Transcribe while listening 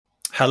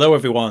Hello,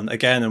 everyone,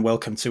 again, and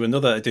welcome to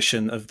another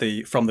edition of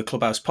the From the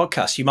Clubhouse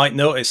podcast. You might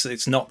notice that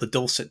it's not the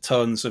dulcet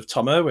tones of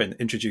Tom Irwin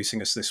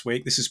introducing us this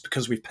week. This is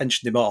because we've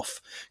pensioned him off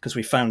because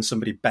we found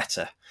somebody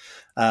better.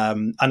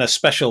 And a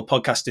special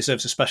podcast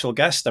deserves a special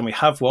guest, and we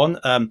have one.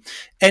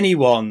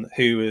 Anyone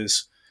who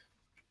has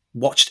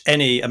watched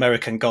any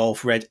American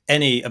golf, read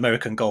any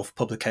American golf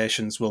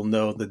publications will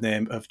know the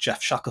name of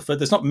Jeff Shackelford.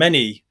 There's not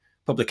many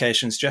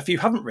publications, Jeff, you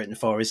haven't written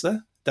for, is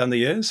there, down the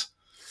years?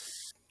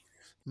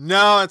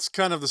 No, it's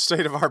kind of the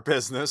state of our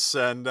business,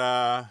 and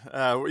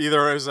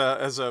either as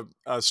a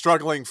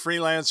struggling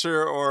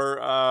freelancer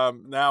or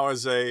now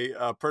as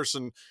a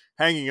person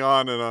hanging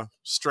on in a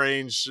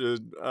strange,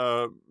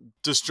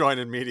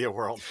 disjointed media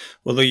world.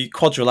 Well, the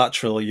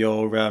Quadrilateral,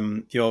 your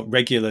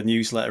regular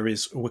newsletter,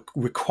 is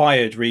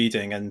required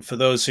reading, and for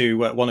those who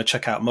want to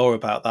check out more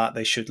about that,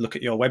 they should look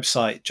at your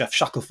website,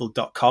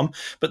 jeffshackelford.com.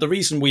 But the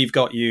reason we've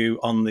got you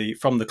on the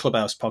From the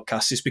Clubhouse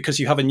podcast is because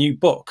you have a new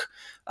book,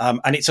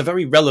 and it's a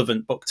very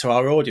relevant book to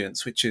our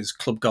audience, which is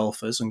club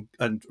golfers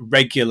and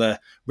regular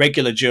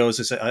Joes,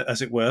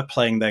 as it were,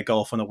 playing their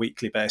golf on a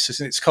weekly basis.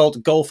 And it's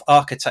called Golf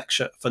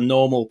Architecture for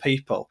Normal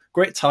People.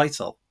 Great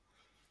title.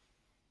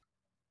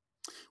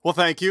 Well,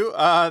 thank you.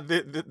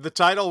 The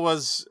title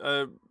was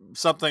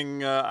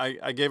something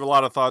I gave a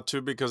lot of thought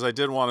to because I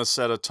did want to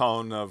set a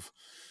tone of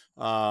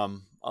a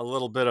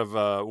little bit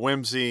of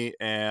whimsy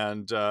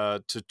and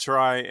to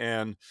try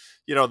and,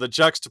 the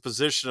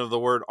juxtaposition of the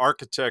word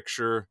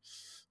architecture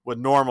with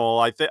normal.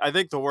 I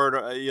think the word,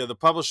 the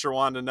publisher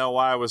wanted to know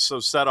why I was so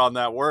set on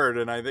that word.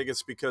 And I think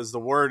it's because the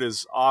word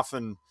is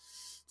often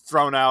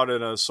thrown out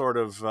in a sort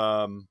of,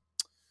 well,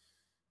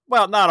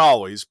 not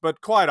always, but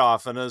quite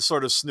often a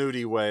sort of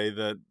snooty way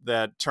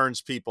that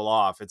turns people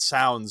off. It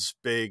sounds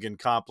big and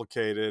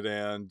complicated.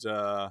 And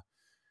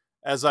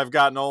as I've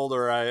gotten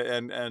older,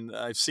 and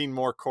I've seen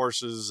more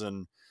courses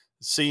and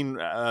seen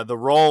the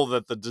role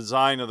that the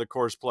design of the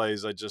course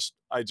plays, I just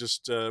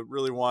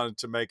really wanted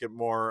to make it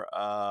more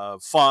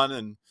fun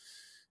and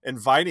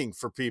inviting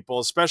for people,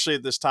 especially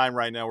at this time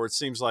right now where it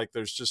seems like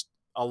there's just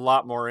a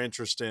lot more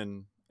interest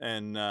in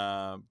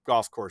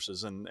golf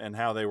courses and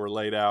how they were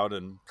laid out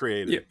and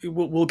created. Yeah,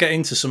 we'll get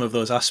into some of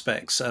those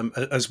aspects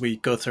as we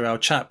go through our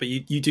chat, but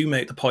you do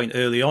make the point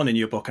early on in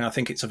your book, and I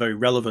think it's a very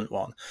relevant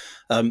one,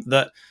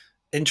 that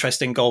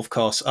interest in golf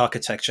course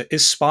architecture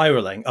is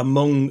spiraling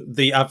among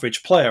the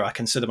average player. I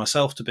consider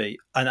myself to be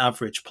an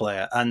average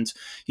player. And,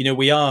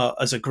 we are,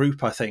 as a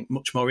group, I think,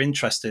 much more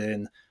interested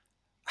in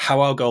how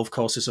our golf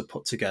courses are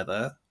put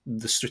together,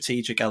 the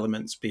strategic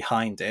elements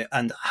behind it,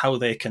 and how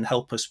they can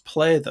help us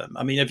play them.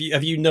 I mean, have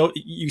you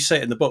you say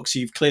it in the book, so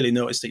you've clearly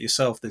noticed it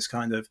yourself, this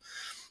kind of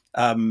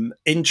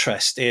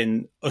interest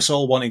in us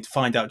all wanting to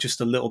find out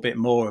just a little bit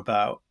more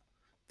about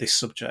this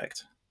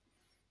subject.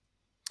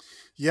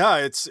 Yeah,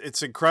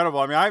 it's incredible.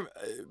 I mean, I've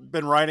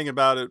been writing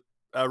about it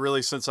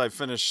really since I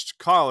finished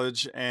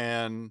college,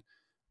 and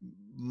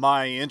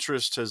my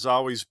interest has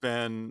always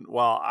been,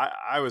 well,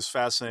 I was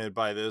fascinated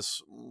by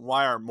this.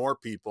 Why aren't more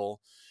people?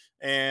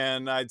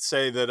 And I'd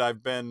say that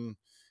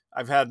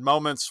I've had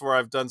moments where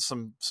I've done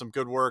some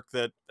good work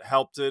that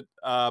helped it,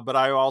 but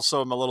I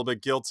also am a little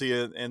bit guilty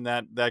in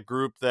that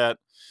group that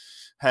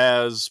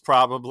has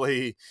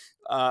probably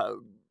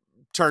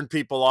turned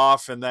people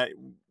off, and that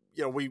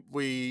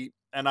we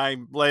and I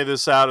lay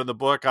this out in the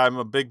book. I'm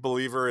a big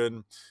believer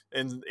in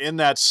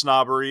that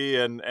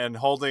snobbery and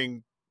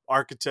holding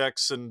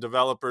architects and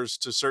developers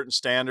to certain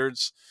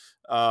standards,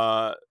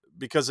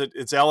 because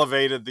it's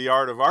elevated the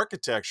art of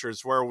architecture.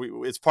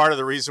 It's part of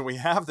the reason we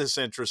have this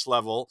interest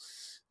level,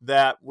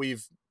 that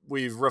we've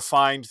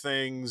refined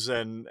things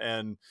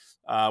and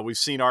we've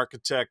seen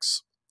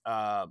architects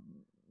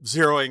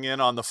zeroing in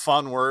on the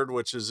fun word,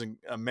 which is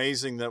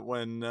amazing that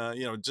when,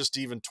 just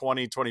even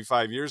 20,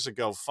 25 years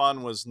ago,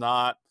 fun was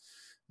not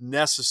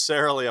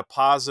necessarily a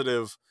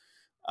positive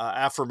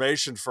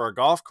affirmation for a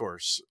golf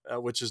course,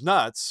 which is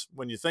nuts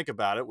when you think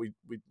about it. We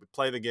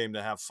play the game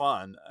to have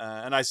fun.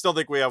 And I still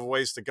think we have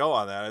ways to go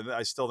on that.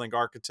 I still think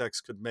architects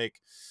could make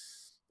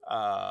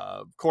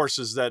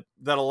courses that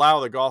allow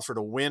the golfer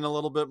to win a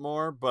little bit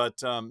more.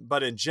 But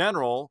in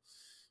general,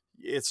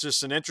 it's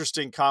just an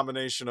interesting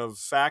combination of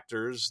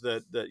factors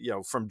that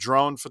from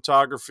drone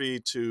photography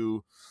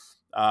to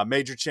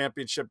major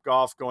championship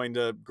golf going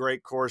to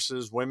great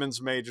courses, women's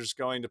majors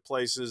going to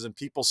places, and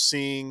people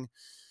seeing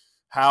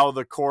how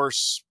the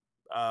course,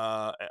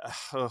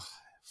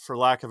 for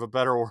lack of a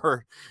better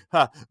word,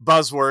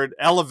 buzzword,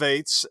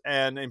 elevates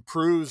and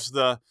improves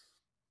the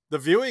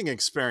viewing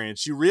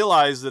experience. You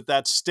realize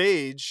that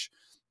stage,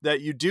 that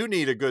you do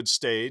need a good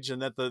stage,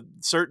 and that the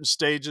certain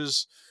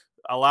stages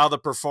allow the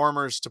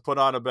performers to put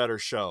on a better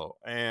show.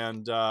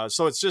 And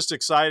so it's just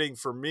exciting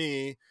for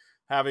me,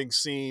 having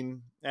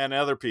seen, and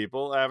other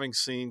people having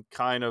seen,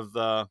 kind of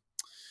the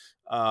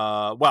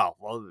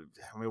well,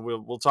 I mean,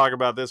 we'll talk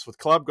about this with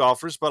club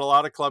golfers, but a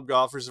lot of club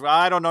golfers,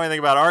 I don't know anything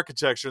about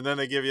architecture, and then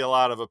they give you a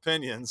lot of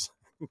opinions,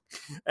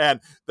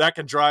 and that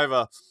can drive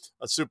a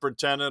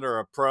superintendent or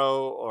a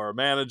pro or a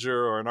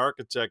manager or an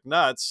architect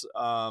nuts.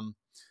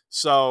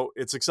 So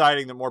it's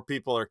exciting that more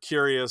people are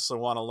curious and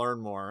want to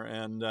learn more,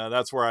 and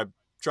that's where I've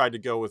tried to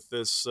go with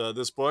this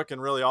book and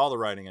really all the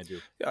writing I do.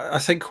 I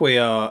think we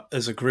are,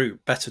 as a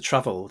group, better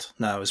travelled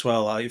now as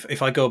well.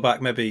 If I go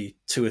back maybe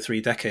 2 or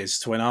 3 decades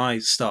to when I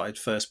started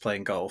first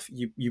playing golf,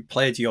 you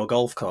played your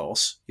golf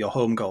course, your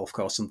home golf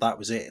course, and that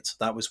was it.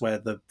 That was where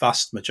the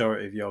vast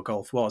majority of your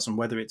golf was. And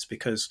whether it's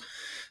because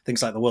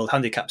things like the World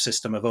Handicap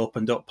System have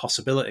opened up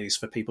possibilities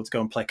for people to go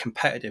and play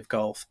competitive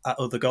golf at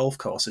other golf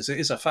courses, it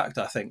is a fact,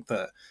 I think,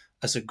 that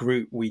as a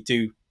group we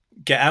do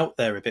get out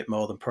there a bit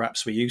more than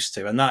perhaps we used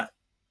to. And that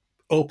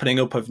opening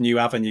up of new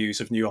avenues,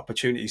 of new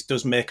opportunities,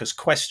 does make us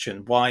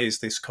question, why is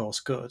this course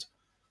good?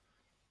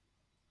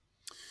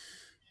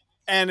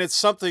 And it's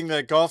something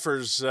that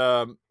golfers,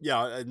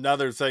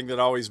 another thing that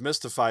always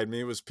mystified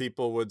me was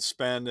people would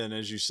spend, and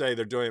as you say,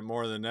 they're doing it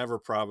more than ever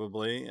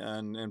probably,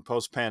 and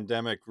post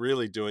pandemic,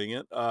 really doing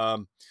it.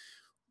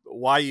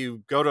 Why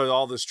you go to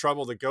all this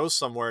trouble to go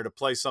somewhere to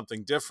play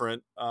something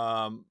different,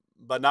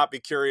 but not be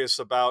curious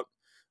about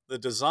the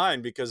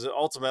design, because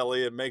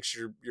ultimately it makes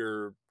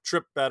your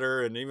trip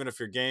better, and even if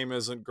your game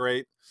isn't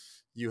great,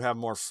 you have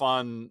more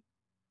fun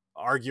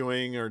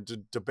arguing or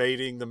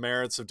debating the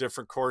merits of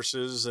different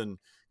courses and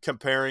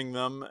comparing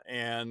them,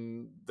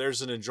 and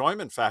there's an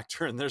enjoyment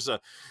factor, and there's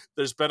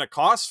been a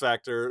cost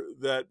factor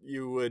that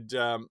you would,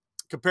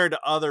 compared to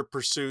other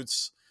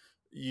pursuits,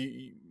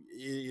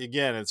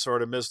 again, it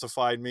sort of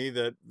mystified me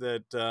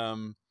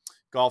that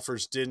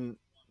golfers didn't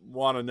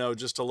want to know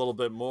just a little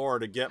bit more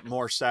to get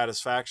more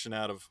satisfaction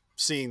out of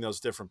seeing those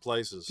different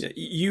places.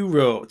 You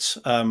wrote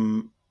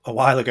a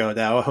while ago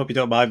now. I hope you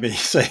don't mind me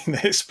saying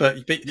this,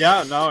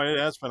 Yeah, no, it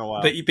has been a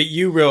while. but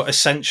you wrote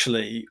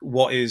essentially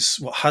what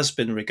has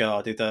been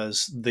regarded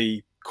as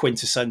the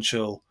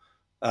quintessential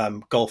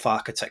golf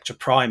architecture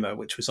primer,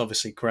 which was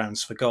obviously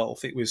Grounds for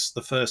Golf. It was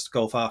the first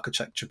golf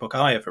architecture book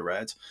I ever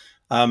read.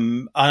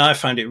 And I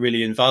found it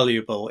really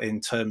invaluable in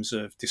terms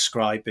of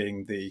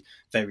describing the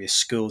various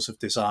schools of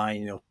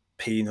design,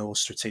 penal,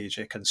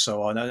 strategic, and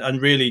so on,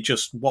 and really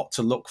just what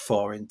to look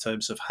for in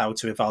terms of how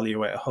to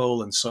evaluate a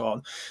hole and so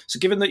on. So,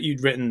 given that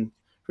you'd written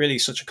really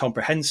such a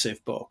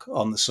comprehensive book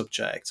on the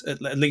subject,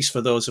 at least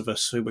for those of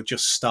us who were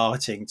just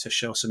starting to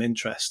show some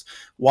interest,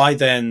 why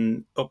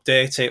then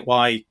update it?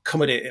 Why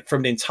come at it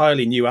from an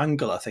entirely new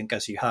angle, I think,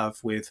 as you have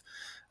with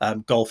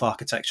golf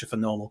architecture for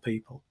normal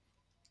people?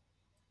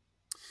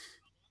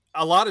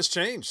 A lot has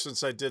changed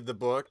since I did the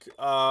book,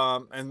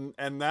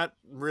 and that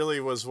really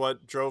was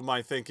what drove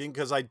my thinking,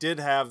 because I did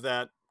have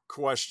that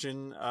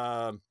question,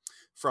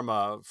 from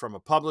a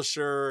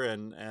publisher,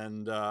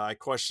 and I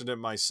questioned it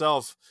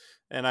myself,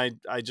 and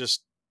I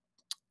just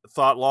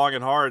thought long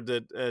and hard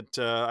that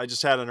I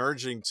just had an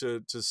urging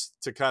to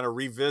kind of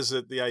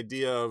revisit the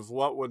idea of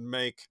what would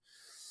make,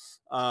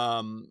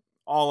 all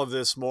of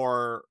this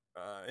more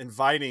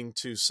inviting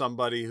to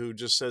somebody who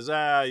just says,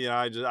 I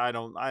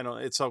don't,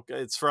 it's okay,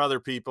 it's for other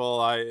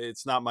people,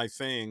 it's not my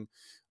thing.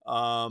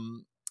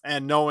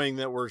 And knowing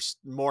that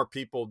more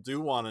people do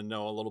want to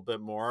know a little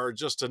bit more, or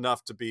just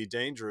enough to be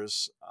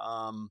dangerous.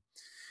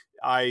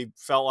 I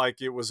felt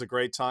like it was a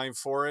great time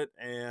for it,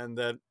 and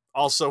that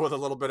also with a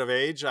little bit of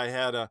age, I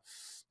had a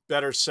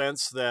better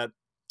sense that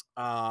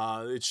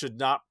it should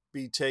not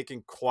be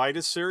taken quite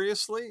as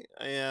seriously,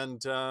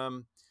 and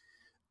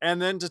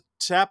then to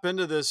tap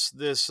into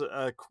this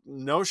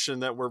notion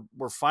that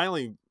we're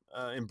finally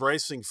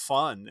embracing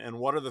fun, and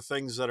what are the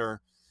things that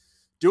are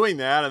doing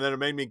that. And then it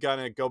made me kind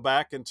of go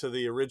back into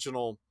the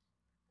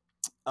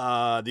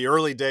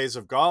early days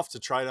of golf to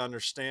try to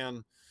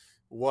understand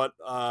what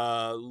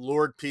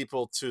lured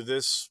people to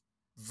this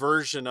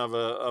version of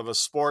a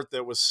sport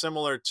that was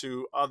similar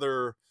to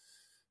other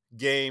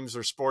games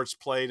or sports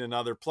played in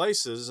other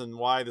places, and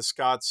why the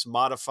Scots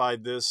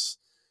modified this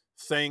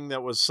thing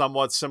that was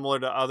somewhat similar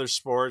to other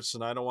sports.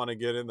 And I don't want to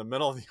get in the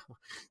middle of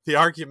the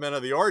argument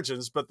of the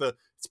origins, but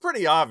it's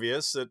pretty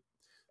obvious that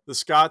the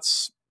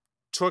Scots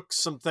took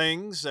some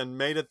things and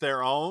made it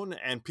their own,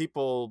 and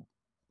people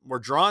were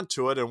drawn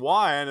to it, and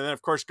why. And then,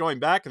 of course, going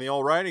back in the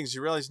old writings,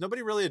 you realize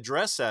nobody really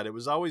addressed that. It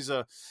was always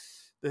the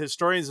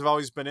historians have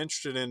always been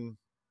interested in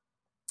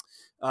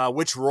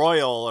which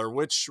royal or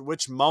which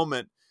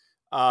moment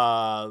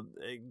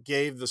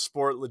gave the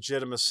sport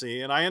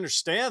legitimacy. And I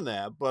understand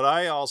that, but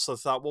I also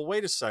thought, well,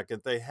 wait a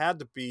second, they had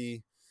to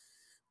be.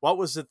 What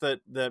was it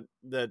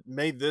that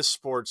made this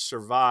sport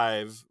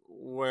survive,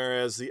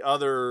 whereas the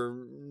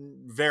other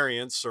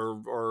variants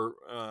or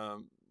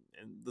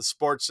the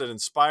sports that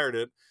inspired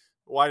it,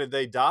 why did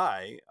they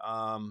die?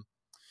 And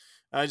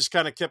I just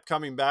kind of kept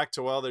coming back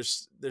to, well,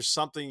 there's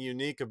something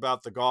unique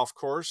about the golf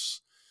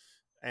course,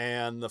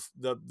 and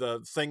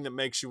the thing that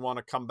makes you want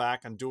to come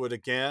back and do it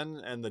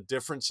again, and the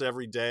difference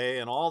every day,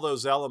 and all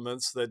those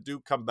elements that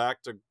do come back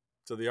to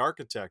the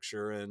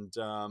architecture. And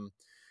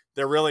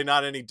they're really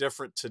not any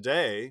different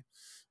today.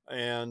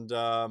 And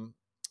um,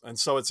 and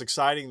so it's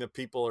exciting that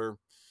people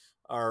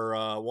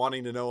are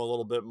wanting to know a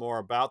little bit more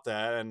about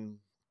that. And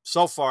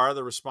so far,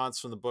 the response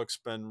from the book's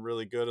been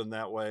really good in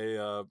that way,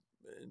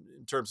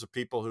 in terms of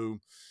people who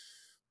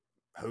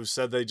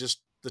said they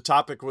just the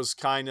topic was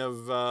kind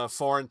of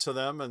foreign to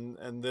them,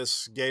 and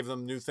this gave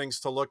them new things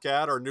to look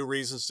at or new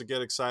reasons to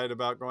get excited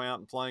about going out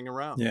and playing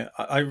around. Yeah,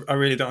 I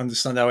really don't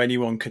understand how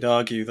anyone could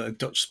argue that a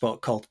Dutch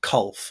sport called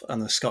golf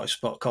and a Scottish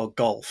sport called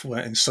golf were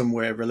in some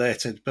way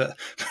related, but,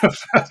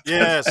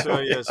 Yes, there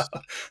we yes,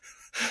 are.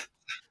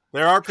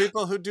 there are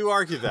people who do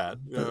argue that.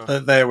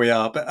 But there we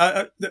are. But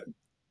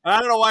I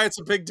don't know why it's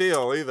a big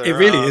deal it either,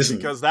 really isn't.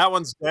 because that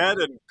one's dead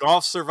and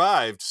golf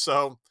survived.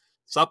 So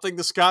something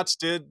the Scots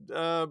did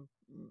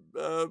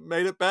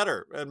made it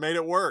better and made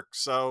it work.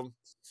 So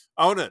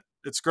own it.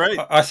 It's great.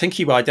 I think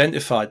you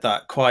identified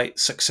that quite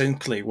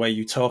succinctly, where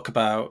you talk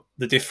about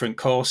the different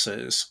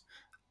courses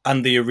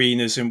and the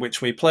arenas in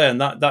which we play,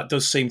 and that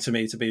does seem to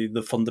me to be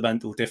the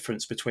fundamental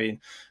difference between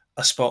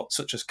a sport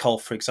such as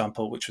golf, for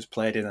example, which was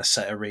played in a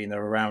set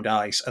arena around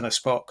ice, and a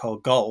sport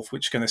called golf,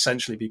 which can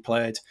essentially be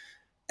played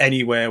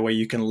anywhere where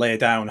you can lay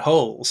down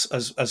holes,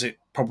 as it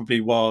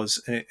probably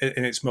was in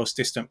its most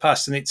distant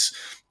past. And it's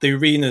the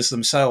arenas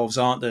themselves,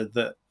 aren't they,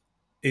 that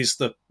is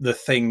the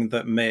thing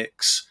that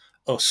makes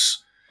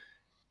us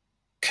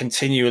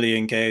continually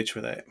engage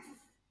with it.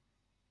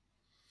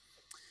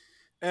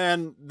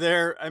 And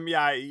there, I mean,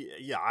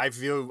 I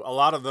view a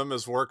lot of them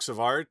as works of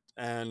art,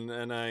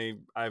 and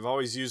I've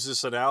always used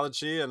this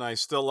analogy, and I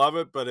still love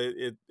it. But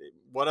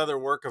what other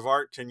work of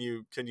art can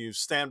you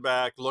stand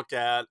back, look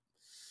at,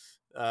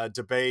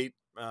 debate,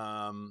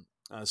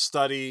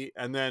 study,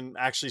 and then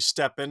actually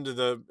step into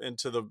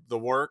the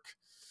work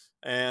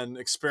and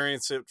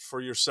experience it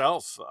for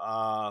yourself?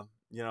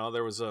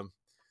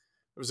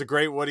 There was a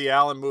great Woody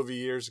Allen movie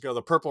years ago,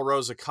 The Purple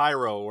Rose of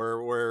Cairo,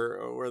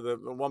 where the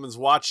woman's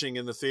watching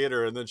in the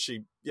theater, and then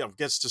she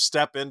gets to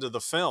step into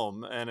the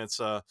film, and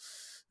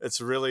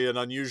it's really an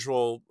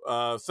unusual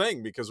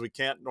thing, because we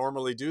can't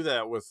normally do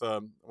that with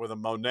a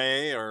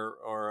Monet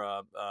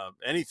or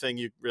anything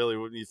you really,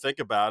 when you think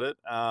about it.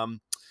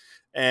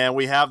 And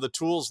we have the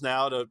tools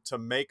now to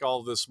make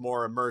all this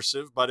more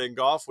immersive. But in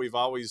golf, we've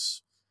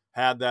always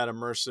had that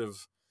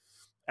immersive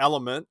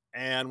element,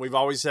 and we've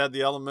always had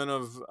the element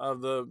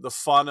of the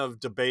fun of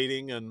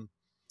debating and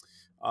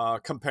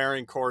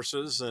comparing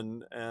courses,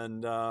 and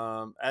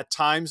at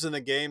times in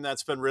the game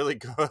that's been really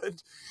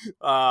good.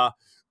 uh,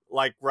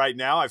 like right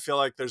now, I feel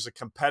like there's a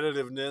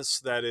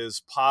competitiveness that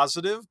is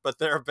positive, but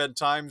there have been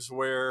times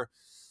where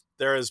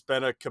there has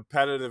been a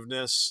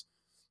competitiveness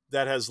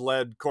that has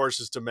led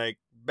courses to make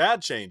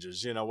bad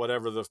changes,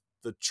 whatever the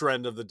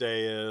trend of the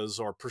day is,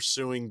 or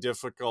pursuing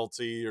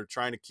difficulty, or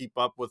trying to keep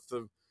up with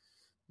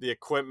the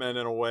equipment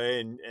in a way,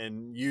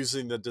 and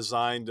using the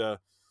design to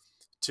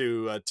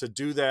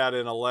do that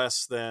in a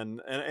less than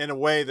in a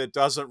way that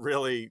doesn't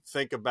really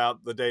think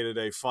about the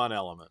day-to-day fun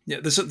element. Yeah,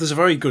 there's a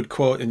very good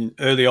quote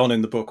early on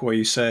in the book where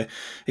you say,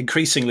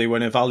 increasingly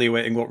when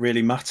evaluating what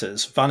really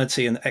matters,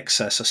 vanity and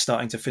excess are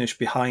starting to finish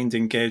behind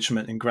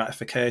engagement and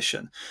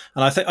gratification.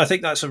 And I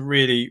think that's a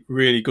really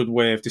really good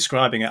way of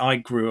describing it. I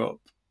grew up,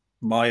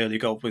 my early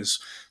golf was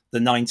the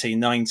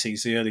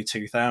 1990s, the early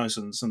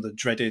 2000s, and the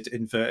dreaded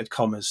inverted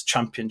commas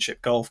championship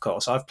golf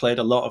course. I've played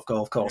a lot of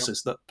golf Yep.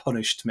 courses that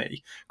punished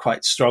me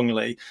quite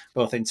strongly,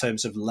 both in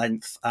terms of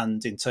length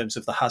and in terms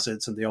of the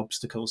hazards and the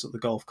obstacles that the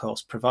golf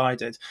course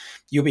provided.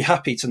 You'll be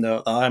happy to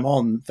know that I'm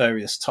on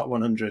various top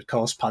 100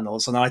 course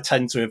panels, and I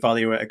tend to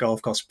evaluate a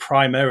golf course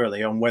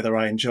primarily on whether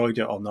I enjoyed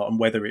it or not and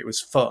whether it was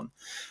fun.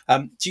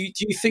 Do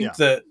you think Yeah.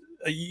 that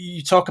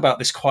you talk about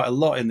this quite a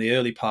lot in the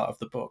early part of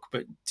the book,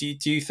 but do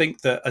you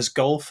think that as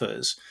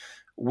golfers,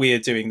 we're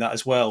doing that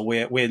as well?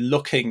 We're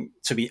looking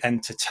to be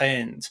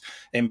entertained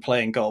in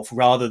playing golf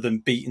rather than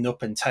beaten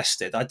up and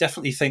tested. I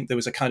definitely think there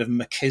was a kind of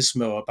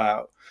machismo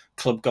about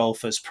club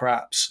golfers,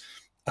 perhaps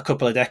a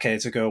couple of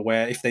decades ago,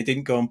 where if they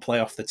didn't go and play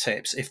off the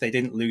tips, if they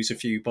didn't lose a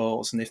few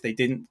balls, and if they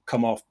didn't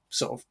come off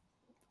sort of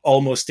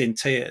almost in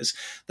tears,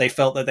 they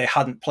felt that they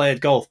hadn't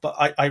played golf.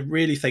 But I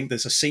really think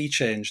there's a sea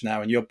change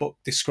now, and your book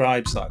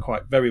describes that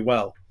quite very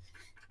well.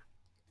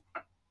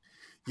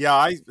 Yeah,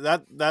 I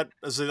that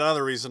is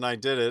another reason I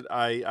did it.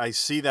 I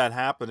see that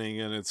happening,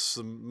 and it's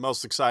the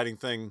most exciting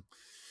thing,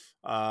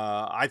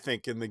 I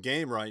think, in the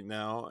game right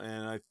now.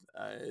 And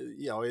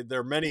there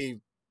are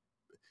many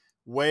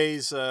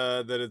ways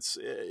that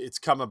it's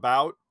come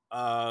about.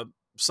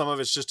 Some of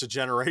it's just a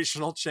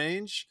generational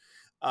change.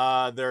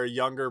 There are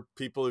younger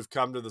people who've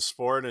come to the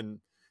sport, and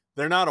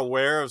they're not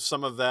aware of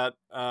some of that,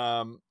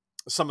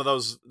 some of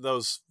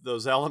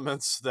those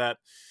elements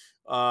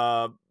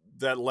uh,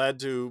 that led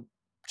to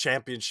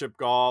championship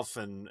golf,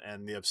 and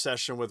the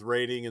obsession with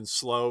rating and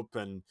slope,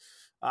 and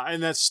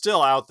that's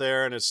still out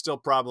there, and it's still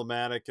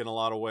problematic in a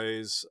lot of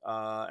ways,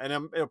 and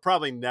it'll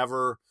probably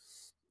never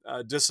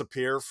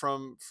disappear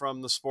from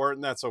the sport,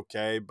 and that's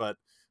okay. But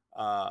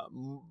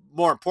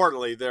more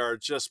importantly, there are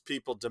just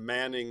people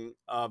demanding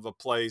of a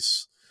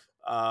place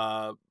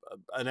uh,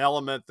 an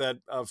element that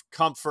of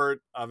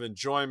comfort, of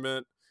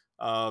enjoyment,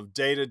 of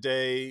day to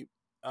day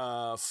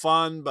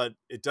fun, but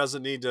it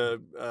doesn't need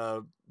to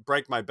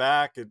break my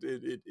back.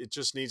 It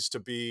just needs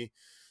to be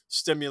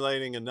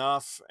stimulating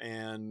enough,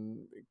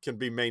 and can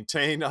be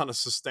maintained on a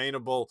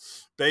sustainable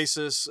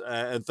basis,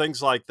 and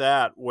things like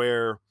that,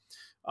 where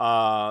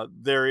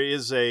There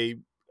is a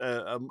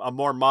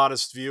more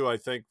modest view, I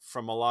think,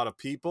 from a lot of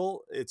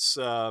people. It's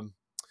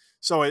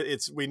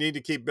we need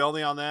to keep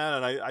building on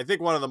that, and I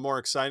think one of the more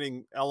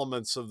exciting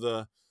elements of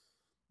the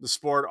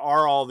sport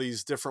are all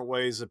these different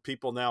ways that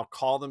people now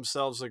call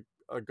themselves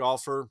a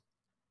golfer,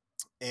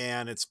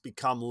 and it's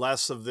become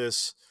less of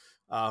this.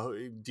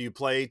 Do you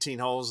play 18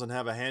 holes and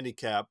have a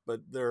handicap?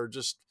 But there are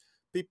just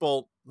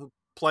people who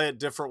play it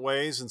different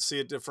ways and see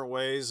it different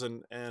ways,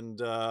 and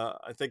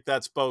I think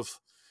that's both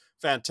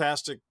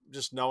fantastic,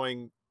 just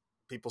knowing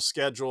people's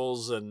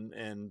schedules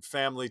and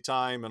family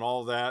time and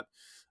all that.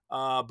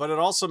 But it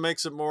also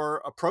makes it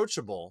more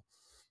approachable.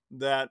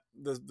 That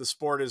the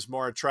sport is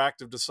more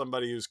attractive to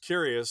somebody who's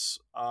curious,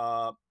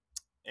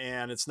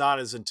 and it's not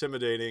as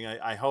intimidating.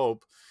 I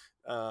hope,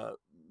 uh,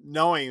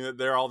 knowing that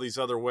there are all these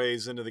other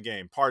ways into the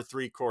game, par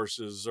three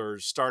courses, or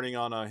starting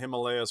on a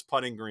Himalayas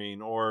putting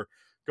green, or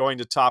going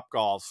to Top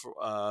Golf,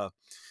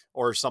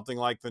 or something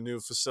like the new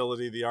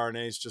facility the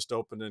RNA's just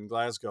opened in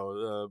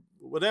Glasgow.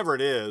 Whatever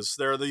it is,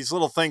 there are these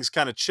little things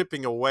kind of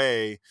chipping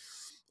away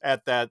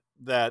at that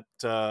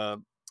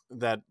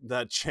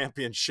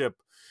championship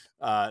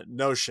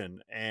notion,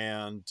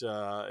 and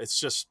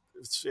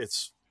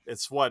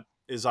it's what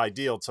is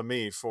ideal to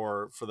me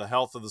for the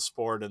health of the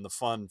sport and the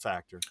fun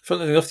factor.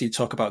 Funnily enough, you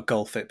talk about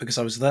golf it because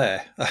I was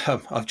there.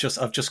 I've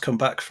just come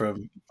back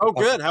from. Oh,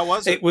 good. How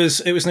was it? It was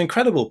an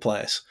incredible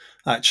place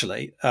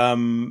actually.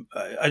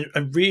 I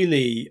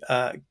really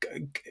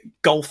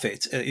golf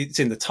it. It's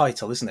in the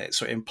title, isn't it?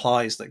 So it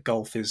implies that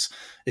golf is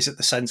at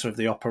the centre of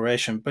the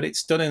operation, but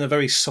it's done in a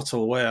very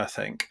subtle way, I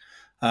think.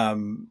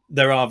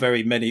 There are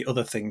very many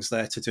other things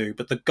there to do,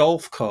 but the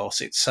golf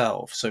course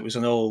itself. So it was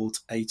an old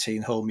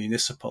 18-hole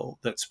municipal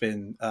that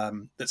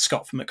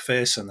Scott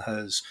McPherson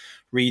has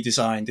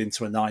redesigned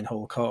into a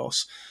 9-hole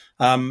course,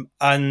 and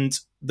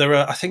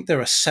I think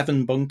there are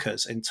 7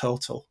 bunkers in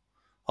total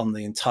on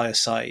the entire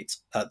site.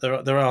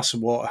 There are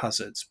some water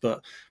hazards,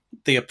 but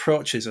the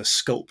approaches are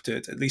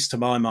sculpted, at least to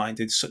my mind,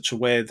 in such a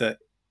way that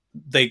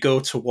they go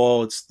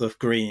towards the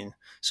green.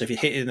 So if you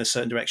hit it in a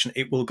certain direction,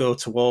 it will go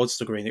towards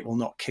the green. It will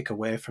not kick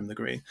away from the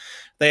green.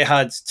 They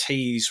had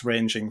tees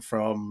ranging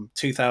from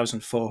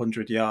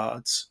 2,400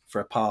 yards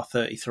for a par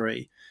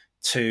 33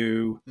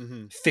 to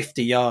Mm-hmm.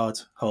 50-yard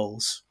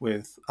holes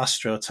with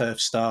AstroTurf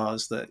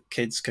stars that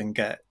kids can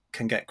get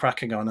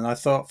cracking on. And I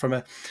thought from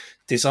a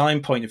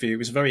design point of view, it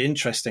was a very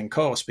interesting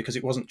course because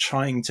it wasn't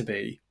trying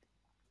to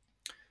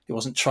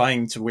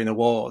win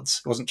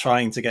awards. It wasn't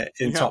trying to get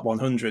in Yeah. top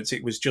 100s.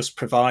 It was just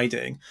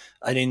providing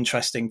an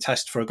interesting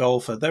test for a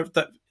golfer.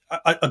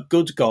 A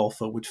good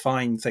golfer would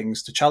find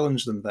things to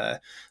challenge them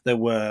there.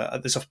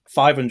 There's a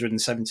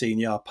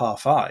 517-yard par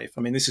five.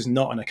 I mean, this is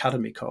not an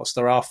academy course.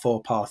 There are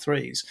 4 par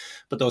 3s,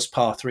 but those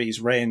par threes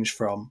range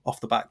from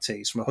off the back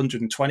tees from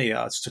 120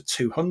 yards to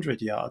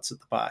 200 yards at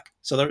the back.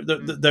 So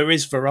there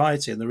is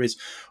variety and there is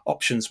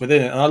options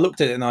within it. And I looked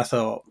at it and I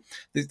thought,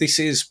 this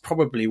is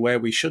probably where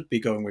we should be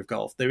going with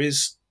golf. There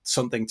is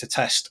something to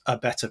test a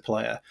better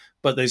player,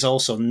 but there's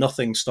also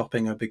nothing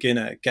stopping a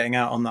beginner getting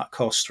out on that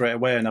course straight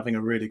away and having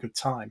a really good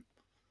time.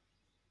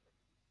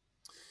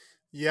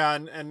 Yeah,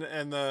 and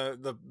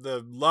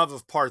the love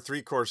of par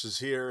three courses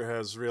here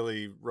has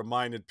really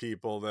reminded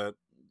people that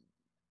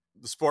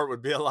the sport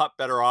would be a lot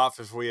better off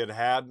if we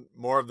had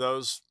more of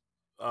those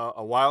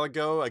a while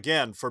ago.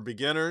 Again, for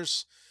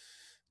beginners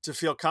to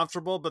feel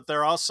comfortable, but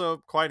they're also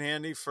quite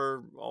handy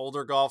for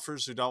older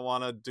golfers who don't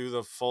want to do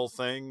the full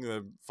thing,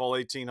 the full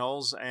 18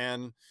 holes,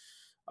 and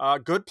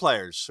good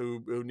players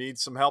who need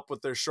some help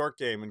with their short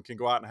game and can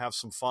go out and have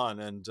some fun.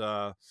 And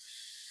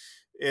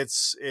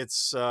it's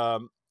it's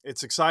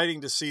it's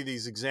exciting to see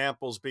these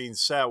examples being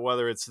set,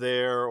 whether it's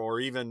there or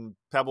even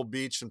Pebble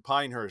Beach and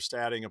Pinehurst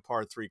adding a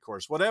par three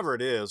course, whatever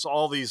it is.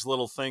 All these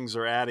little things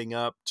are adding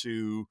up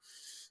to.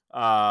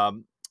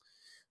 Um,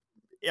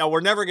 yeah,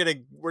 we're never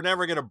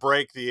gonna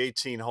break the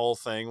 18 hole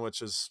thing,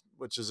 which is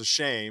a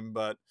shame,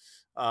 but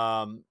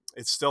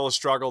it's still a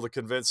struggle to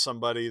convince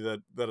somebody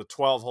that a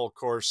 12 hole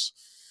course,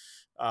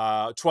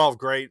 12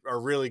 great or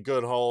really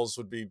good holes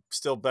would be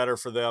still better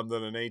for them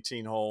than an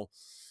 18 hole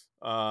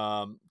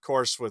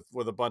course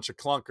with a bunch of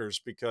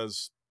clunkers,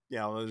 because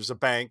there's a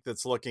bank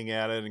that's looking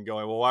at it and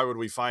going, well, why would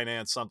we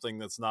finance something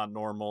that's not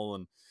normal?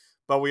 And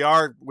but we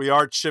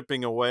are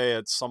chipping away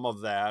at some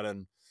of that,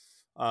 and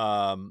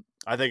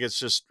I think it's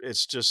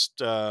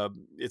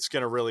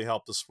going to really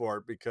help the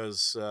sport,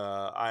 because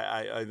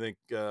I think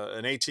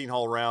an 18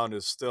 hole round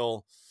is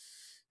still,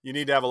 you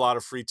need to have a lot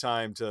of free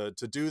time to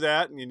do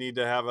that, and you need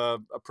to have a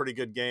pretty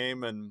good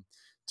game and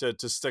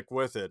to stick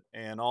with it.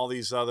 And all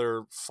these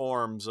other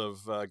forms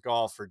of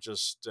golf are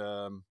just,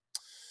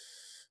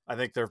 I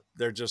think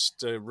they're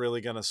just really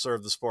going to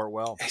serve the sport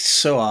well. It's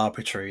so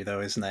arbitrary, though,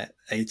 isn't it?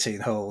 18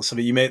 holes. I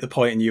mean, you make the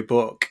point in your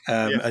book,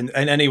 Yeah. and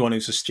anyone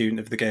who's a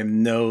student of the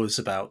game knows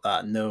about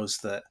that, knows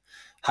that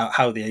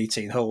how the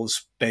 18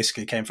 holes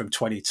basically came from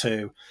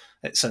 22.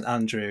 at St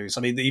Andrews.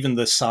 I mean, even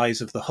the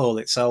size of the hull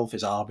itself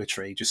is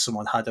arbitrary. Just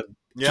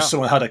Yeah.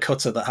 someone had a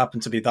cutter that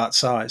happened to be that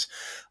size.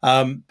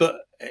 But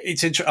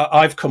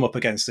I've come up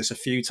against this a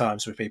few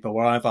times with people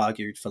where I've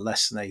argued for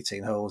less than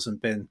 18 holes and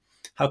been,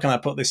 how can I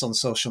put this on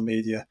social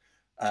media?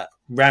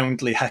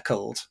 Roundly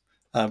heckled,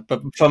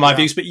 but for my Yeah.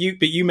 views. But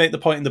you make the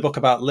point in the book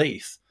about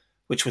Leith,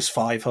 which was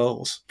 5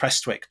 holes.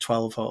 Prestwick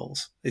 12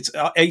 holes. It's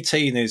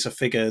 18 is a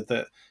figure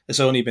that has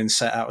only been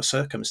set out of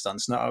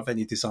circumstance, not out of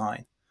any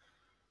design.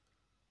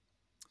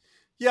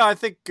 Yeah, I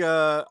think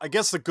I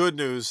guess the good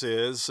news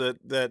is that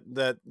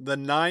the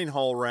 9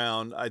 hole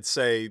round, I'd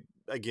say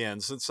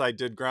again, since I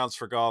did grounds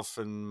for golf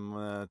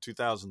in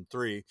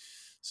 2003,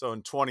 so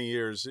in 20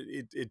 years,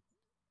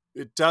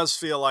 it does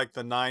feel like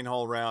the 9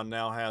 hole round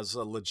now has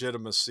a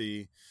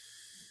legitimacy.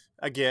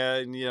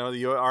 Again, the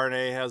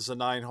RNA has a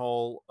 9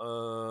 hole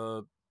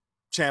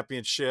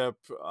championship.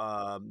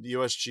 The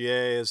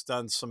USGA has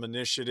done some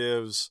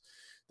initiatives.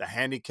 The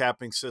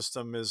handicapping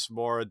system is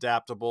more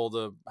adaptable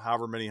to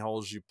however many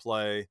holes you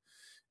play,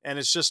 and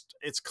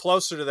it's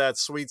closer to that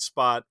sweet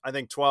spot. I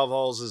think 12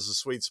 holes is a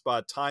sweet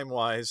spot time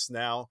wise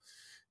now,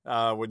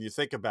 when you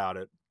think about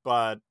it.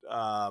 But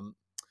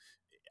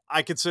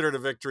I consider it a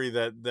victory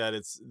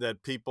that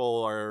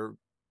people are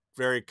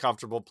very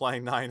comfortable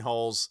playing 9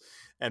 holes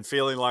and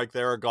feeling like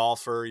they're a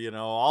golfer.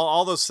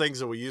 All those things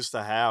that we used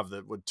to have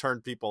that would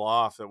turn people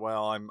off. That,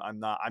 well, I'm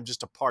not. I'm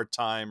just a part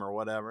time or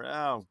whatever.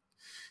 Oh,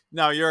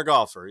 no, you're a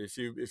golfer. If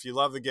you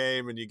love the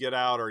game and you get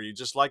out, or you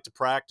just like to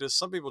practice.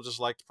 Some people just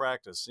like to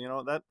practice.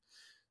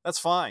 That's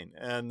fine.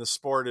 And the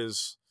sport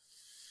is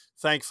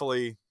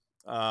thankfully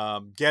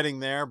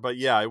getting there. But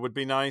yeah, it would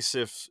be nice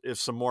if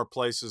some more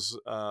places,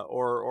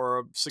 or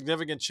a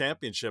significant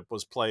championship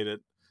was played at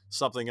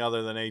something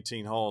other than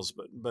 18 holes.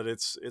 But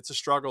it's a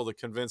struggle to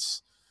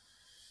convince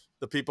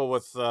the people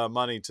with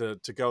money to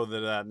go to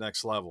that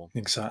next level.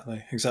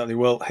 Exactly, exactly.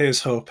 Well,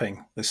 here's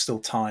hoping. There's still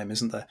time,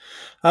 isn't there?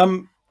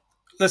 Um,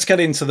 let's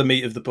get into the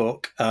meat of the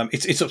book.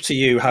 It's up to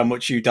you how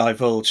much you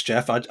divulge,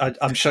 Jeff.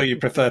 I'm sure you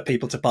prefer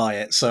people to buy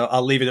it, so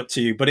I'll leave it up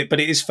to you. But it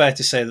is fair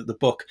to say that the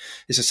book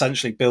is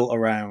essentially built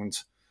around,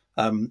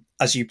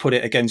 as you put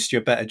it, against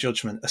your better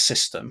judgment, a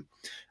system.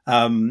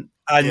 And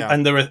Yeah.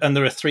 and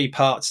there are three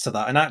parts to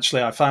that. And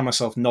actually, I find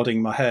myself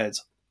nodding my head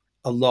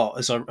a lot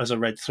as I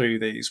read through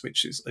these,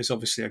 which is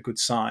obviously a good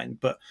sign.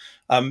 But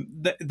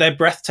they're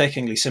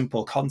breathtakingly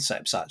simple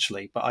concepts,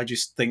 actually. But I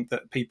just think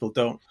that people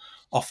don't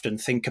often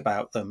think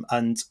about them.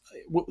 And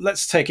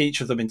let's take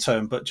each of them in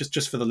turn. But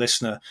just for the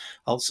listener,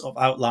 I'll sort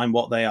of outline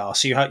what they are.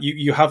 So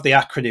you have the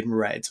acronym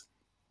RED,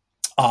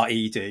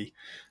 RED.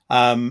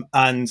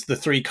 And the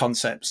three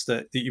concepts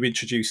that you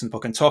introduce in the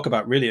book and talk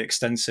about really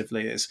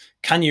extensively is: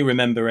 can you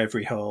remember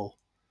every hole?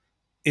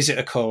 Is it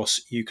a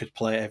course you could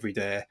play every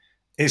day?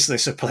 Is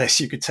this a place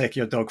you could take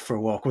your dog for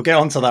a walk? We'll get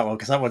onto that one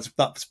because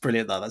that's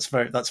brilliant.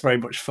 That's very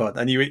much fun.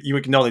 And you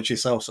acknowledge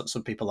yourself that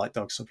some people like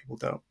dogs, some people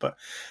don't. But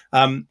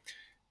um,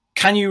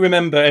 can you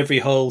remember every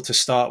hole to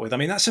start with? I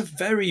mean, that's a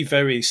very,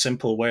 very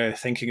simple way of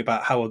thinking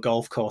about how a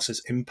golf course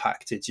has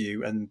impacted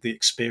you and the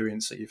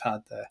experience that you've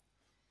had there.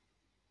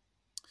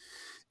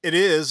 It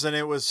is, and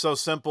it was so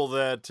simple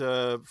that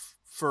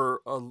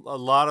for a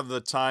lot of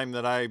the time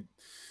that I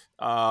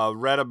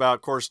read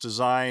about course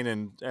design,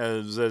 and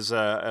as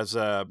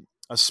a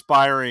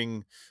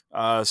aspiring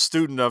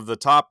student of the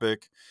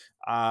topic,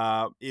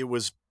 it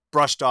was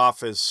brushed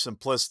off as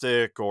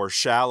simplistic or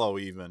shallow,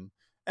 even.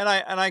 And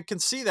I can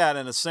see that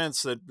in a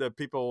sense that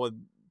people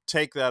would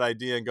take that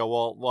idea and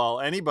go,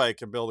 well, anybody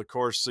can build a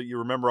course so you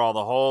remember all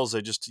the holes.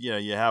 They just,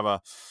 you have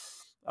a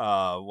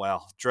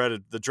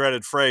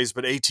dreaded phrase,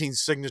 but 18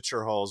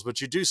 signature holes. But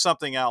you do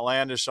something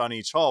outlandish on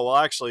each hole. Well,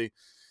 actually,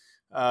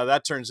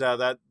 that turns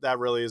out that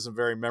really isn't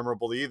very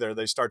memorable either.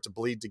 They start to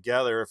bleed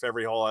together if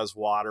every hole has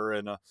water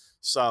and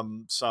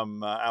some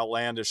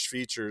outlandish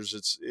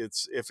features.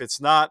 It's if it's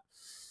not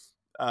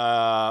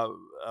uh,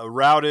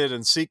 routed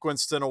and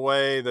sequenced in a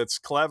way that's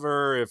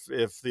clever.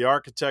 If the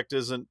architect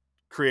isn't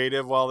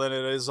creative, well, then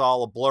it is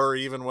all a blur,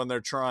 even when they're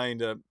trying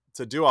to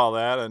do all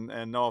that.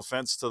 And no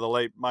offense to the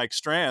late Mike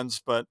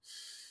Strands, but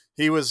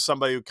he was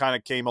somebody who kind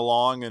of came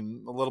along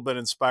and a little bit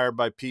inspired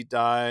by Pete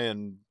Dye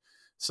and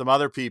some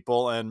other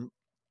people, and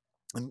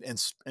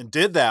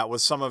did that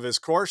with some of his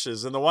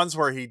courses. And the ones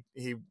where he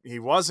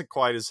wasn't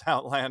quite as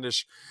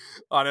outlandish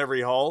on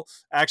every hole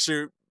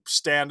actually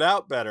stand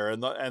out better,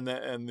 and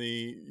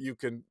the you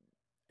can,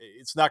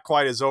 it's not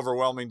quite as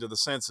overwhelming to the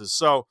senses.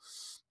 So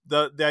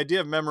the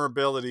idea of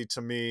memorability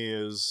to me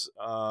is,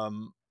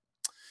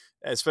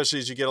 especially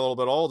as you get a little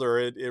bit older,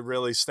 it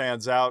really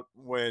stands out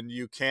when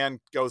you can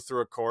go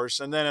through a course.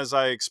 And then, as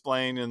I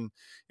explain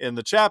in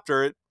the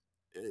chapter,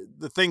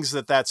 the things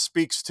that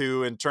speaks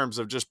to in terms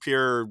of just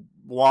pure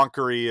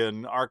wonkery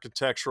and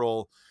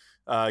architectural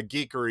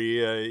geekery,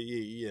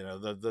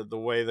 the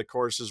way the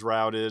course is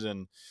routed,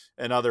 and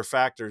other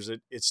factors,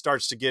 it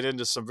starts to get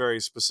into some very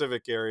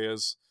specific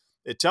areas.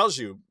 It tells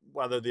you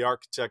whether the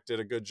architect did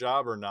a good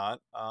job or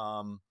not.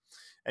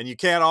 And you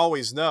can't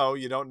always know.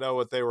 You don't know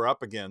what they were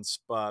up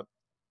against, but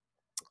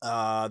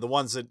the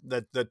ones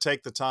that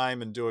take the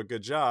time and do a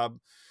good job,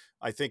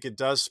 I think it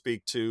does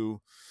speak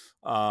to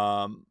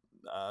um,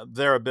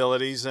 their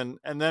abilities. And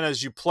then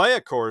as you play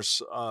a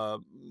course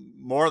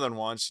more than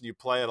once and you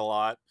play it a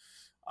lot,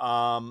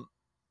 um,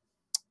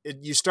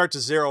 you start to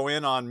zero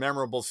in on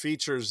memorable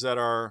features that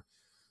are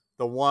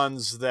the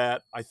ones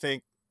that I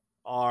think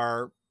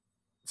are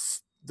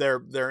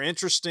they're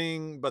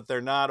interesting, but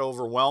they're not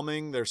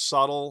overwhelming. They're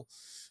subtle,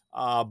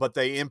 but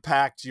they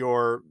impact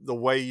the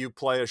way you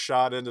play a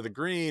shot into the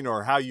green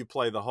or how you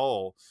play the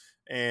hole.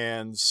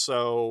 And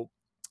so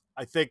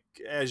I think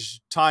as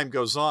time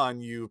goes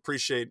on, you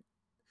appreciate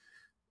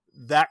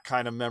that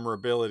kind of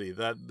memorability,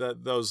 that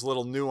those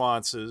little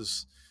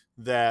nuances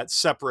that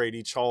separate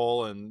each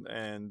hole, and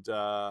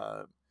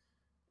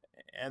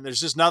there's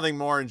just nothing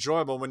more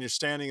enjoyable when you're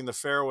standing in the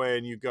fairway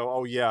and you go,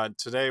 oh yeah,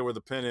 today where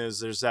the pin is,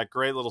 there's that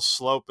great little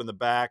slope in the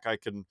back. I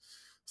can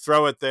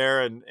throw it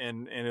there and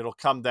it'll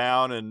come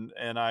down,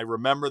 and I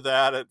remember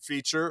that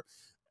feature,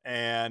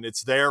 and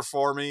it's there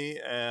for me.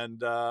 And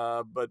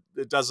but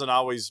it doesn't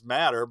always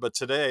matter. But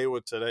today,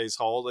 with today's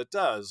hole, it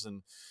does.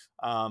 And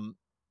um,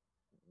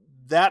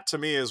 that to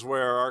me is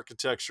where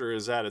architecture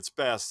is at its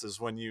best, is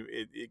when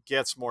it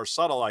gets more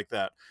subtle like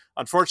that.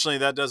 Unfortunately,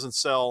 that doesn't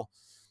sell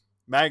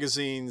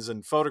magazines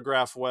and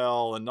photograph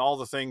well and all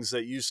the things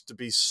that used to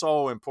be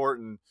so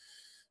important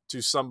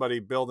to somebody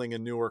building a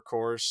newer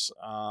course,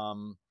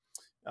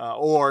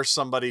 or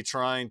somebody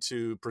trying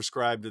to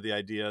prescribe to the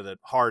idea that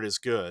hard is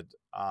good.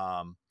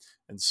 And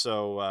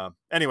so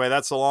anyway,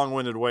 that's a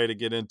long-winded way to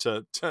get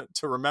into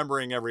to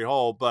remembering every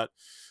hole, but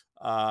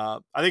I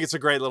think it's a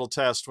great little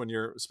test when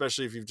you're,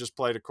 especially if you've just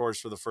played a course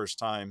for the first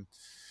time,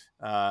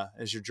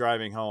 as you're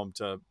driving home,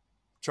 to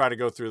try to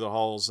go through the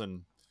holes,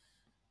 and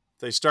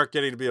they start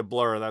getting to be a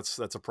blur. That's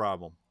a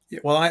problem. Yeah,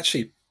 well, I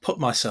actually put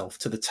myself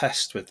to the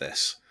test with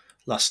this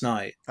last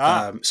night.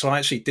 Ah, So I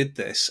actually did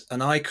this,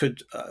 and I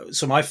could.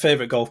 So my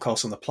favorite golf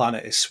course on the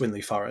planet is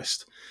Swinley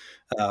Forest.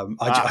 I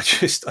ah,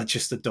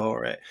 just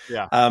adore it.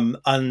 yeah,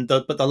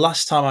 But the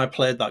last time I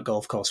played that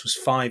golf course was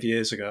 5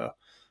 years ago,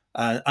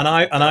 and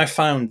okay, I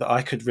found that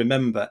I could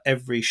remember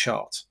every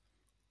shot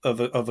of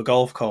a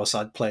golf course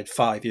I'd played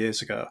 5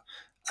 years ago.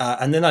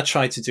 And then I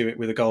tried to do it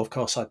with a golf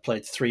course I'd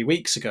played 3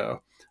 weeks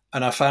ago.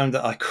 And I found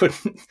that I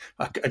couldn't,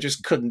 I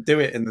just couldn't do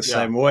it in the yeah,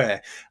 same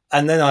way.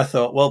 And then I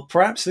thought, well,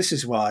 perhaps this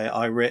is why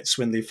I rate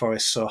Swinley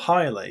Forest so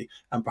highly,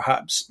 and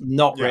perhaps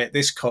not yeah. rate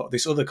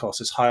this other course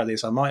as highly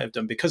as I might have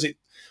done, because it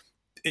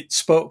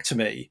spoke to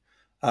me.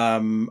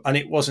 And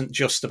it wasn't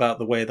just about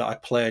the way that I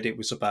played; it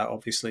was about,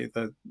 obviously,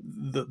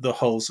 the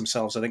holes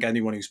themselves. I think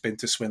anyone who's been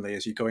to Swinley,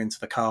 as you go into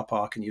the car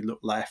park and you look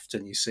left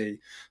and you see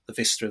the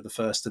vista of the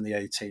first and the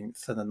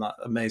 18th, and then that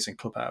amazing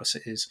clubhouse,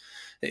 it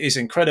is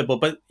incredible.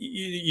 But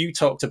you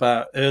talked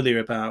about earlier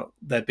about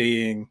there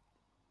being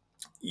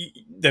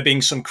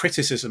some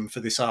criticism for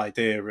this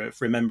idea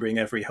of remembering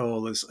every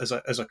hole as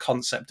a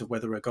concept of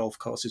whether a golf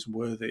course is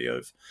worthy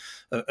of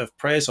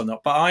praise or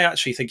not. But I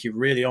actually think you're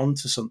really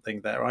onto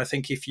something there. I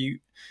think if you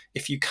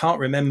can't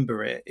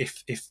remember it,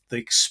 if the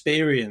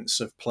experience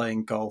of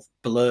playing golf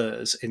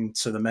blurs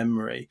into the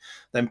memory,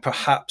 then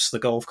perhaps the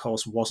golf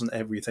course wasn't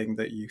everything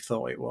that you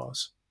thought it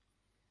was.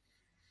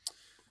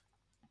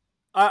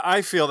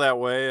 I feel that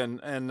way,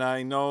 and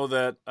I know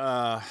that.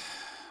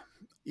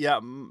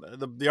 Yeah,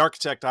 the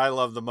architect I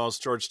love the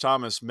most, George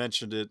Thomas,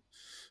 mentioned it,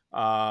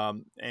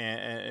 and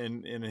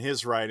in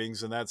his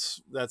writings, and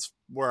that's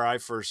where I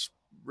first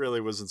really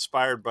was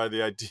inspired by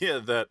the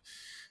idea that,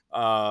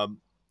 and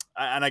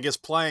I guess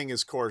playing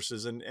his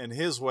courses, and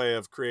his way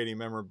of creating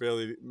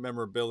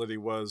memorability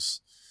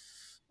was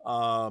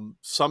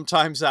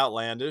sometimes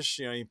outlandish.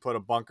 You know, he put a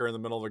bunker in the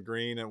middle of a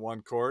green at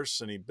one course,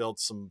 and he built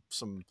some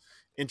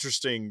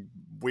interesting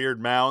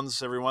weird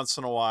mounds every once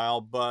in a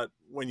while. But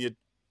when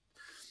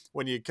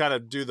you kind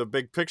of do the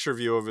big picture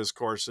view of his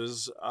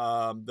courses,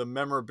 the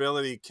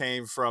memorability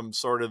came from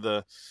sort of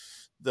the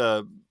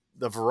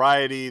the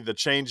variety, the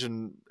change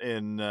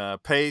in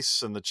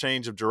pace, and the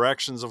change of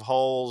directions of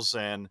holes,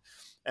 and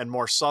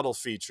more subtle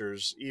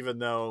features. Even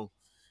though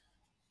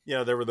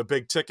there were the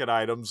big ticket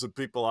items that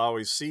people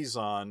always seize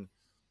on,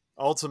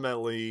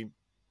 ultimately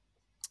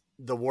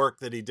the work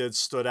that he did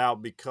stood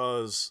out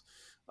because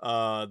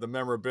the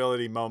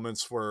memorability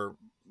moments were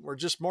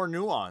just more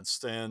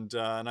nuanced,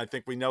 and I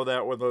think we know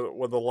that with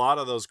a lot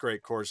of those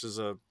great courses,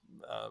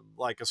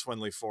 like a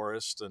Swinley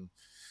Forest,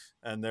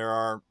 and there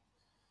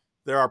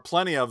are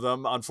plenty of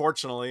them.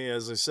 Unfortunately,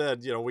 as I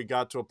said, we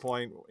got to a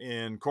point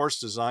in course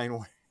design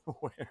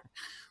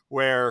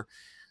where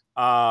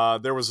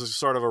there was a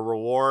sort of a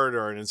reward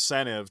or an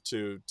incentive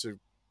to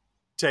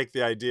take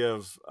the idea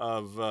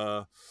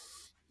of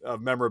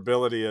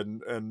memorability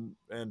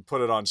and put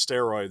it on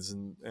steroids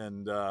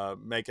and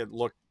make it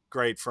look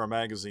great for a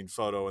magazine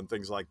photo and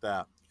things like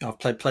that. I've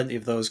played plenty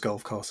of those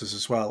golf courses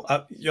as well.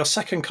 Your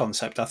second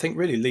concept, I think,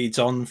 really leads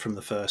on from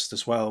the first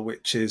as well,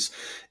 which is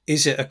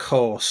it a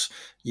course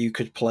you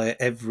could play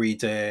every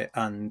day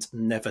and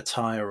never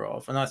tire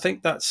of? And I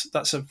think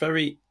that's a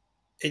very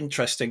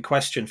interesting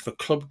question for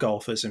club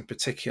golfers in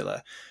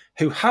particular,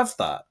 who have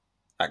that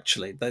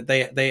Actually,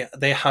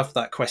 they have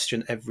that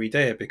question every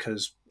day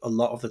because a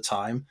lot of the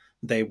time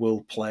they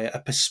will play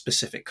a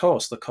specific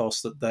course, the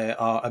course that they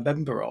are a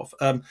member of,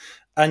 and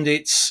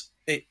it's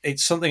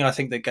something I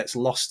think that gets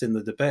lost in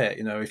the debate.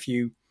 You know, if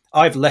you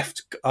I've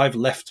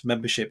left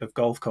membership of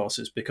golf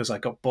courses because I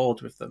got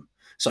bored with them.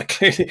 So I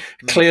Mm,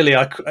 clearly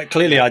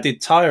yeah. I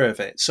did tire of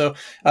it. So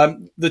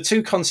the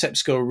two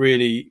concepts go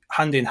really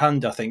hand in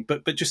hand, I think.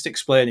 But just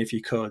explain if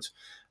you could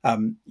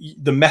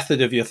the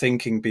method of your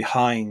thinking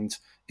behind,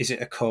 is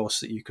it a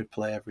course that you could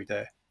play every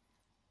day?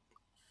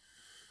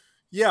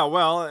 Yeah,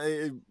 well,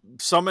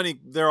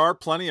 there are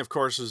plenty of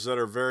courses that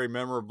are very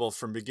memorable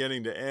from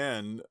beginning to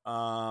end,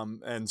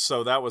 and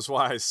so that was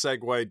why I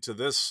segued to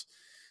this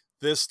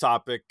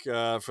topic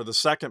for the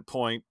second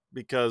point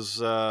because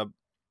there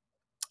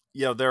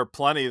are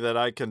plenty that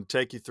I can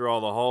take you through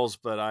all the holes,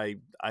 but I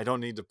don't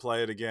need to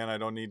play it again. I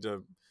don't need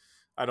to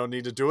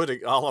do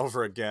it all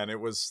over again. It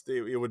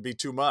would be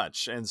too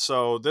much, and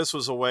so this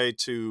was a way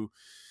to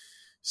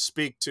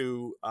speak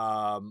to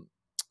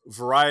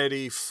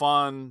variety,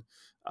 fun,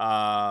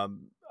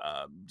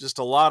 just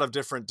a lot of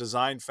different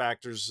design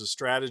factors. The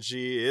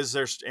strategy, is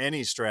there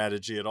any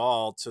strategy at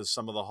all to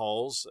some of the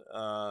holes?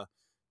 Not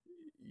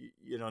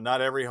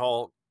every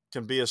hole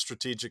can be a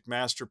strategic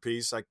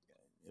masterpiece.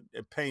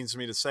 It pains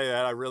me to say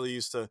that. I really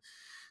used to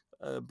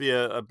be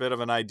a bit of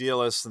an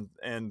idealist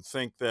and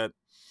think that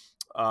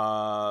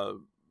uh,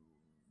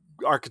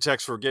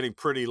 architects were getting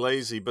pretty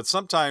lazy. But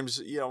sometimes,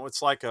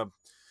 it's like a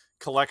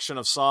collection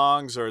of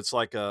songs, or it's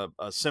like a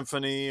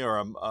symphony, or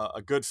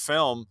a good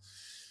film.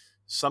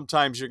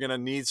 Sometimes you're going to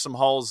need some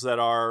holes that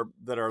are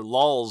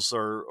lulls,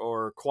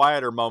 or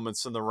quieter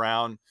moments in the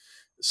round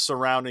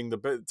surrounding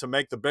to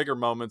make the bigger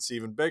moments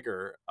even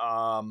bigger.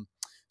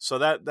 So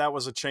that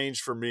was a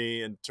change for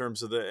me in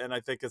terms of and I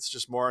think it's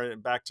just more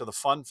back to the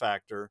fun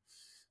factor,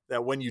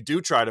 that when you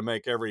do try to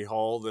make every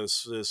hole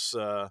this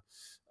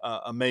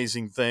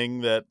amazing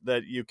thing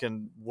that you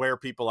can wear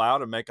people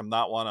out and make them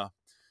not want to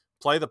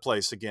play the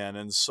place again.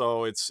 And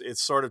so it's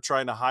sort of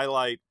trying to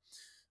highlight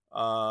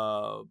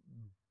uh,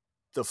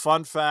 the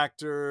fun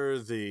factor,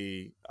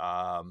 the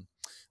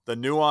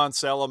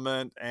nuance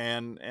element,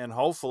 and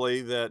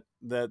hopefully that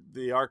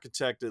the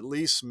architect at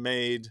least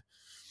made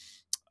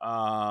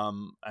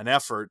an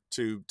effort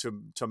to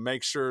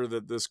make sure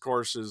that this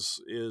course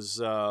is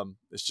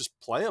just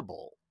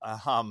playable.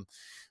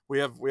 We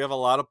have a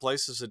lot of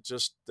places that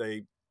just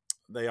they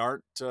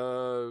aren't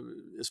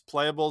as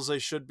playable as they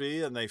should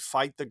be, and they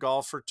fight the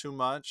golfer too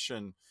much,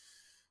 and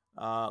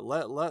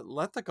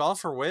let the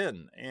golfer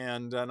win.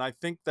 And I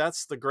think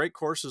that's the great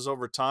courses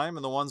over time,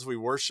 and the ones we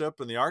worship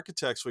and the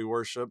architects we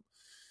worship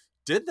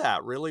did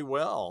that really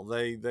well.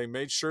 They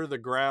made sure the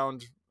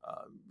ground.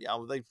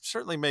 They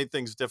certainly made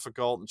things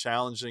difficult and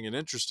challenging and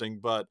interesting,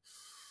 but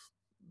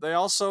they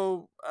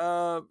also,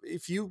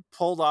 if you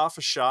pulled off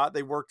a shot,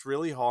 they worked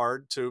really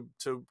hard to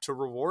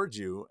reward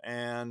you.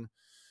 And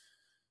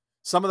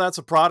some of that's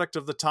a product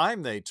of the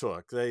time they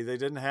took. They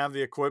didn't have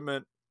the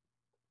equipment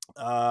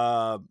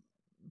uh,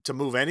 to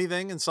move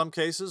anything in some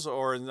cases,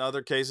 or in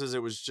other cases,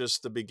 it was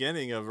just the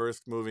beginning of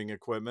earth moving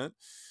equipment.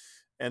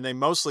 And they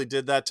mostly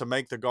did that to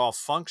make the golf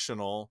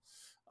functional.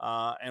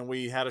 And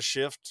we had a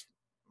shift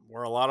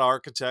where a lot of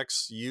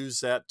architects use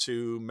that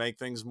to make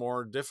things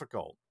more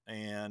difficult,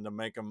 and to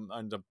make them,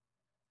 and to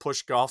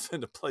push golf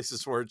into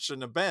places where it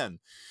shouldn't have been.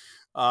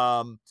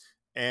 Um,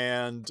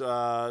 and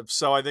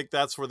so I think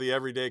that's where the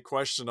everyday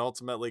question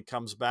ultimately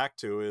comes back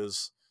to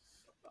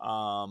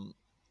um,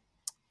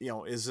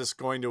 is this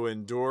going to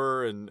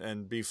endure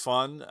and be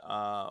fun,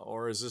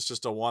 or is this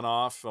just a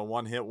one-off, a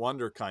one-hit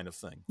wonder kind of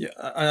thing? Yeah,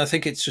 and I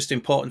think it's just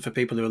important for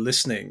people who are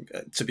listening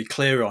to be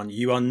clear on,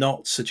 you are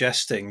not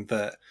suggesting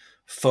that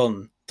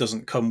fun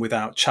doesn't come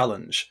without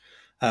challenge.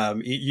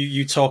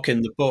 You talk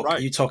in the book,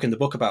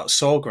 Right. about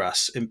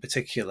Sawgrass in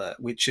particular,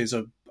 which is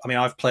a, I mean,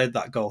 I've played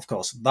that golf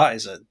course. That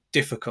is a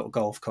difficult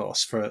golf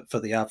course for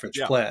the average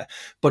Yeah. player,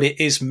 but it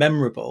is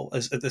memorable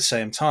at the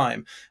same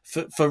time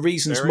for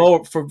reasons Very.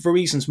 more for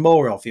reasons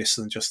more obvious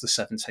than just the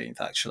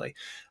 17th actually.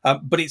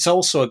 But it's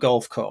also a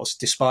golf course,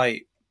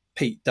 despite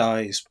Pete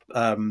Dye's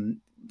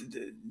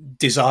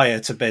desire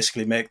to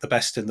basically make the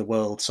best in the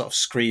world sort of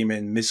scream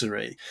in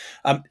misery.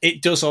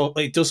 It does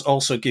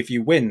also give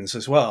you wins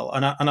as well,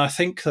 and I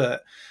think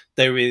that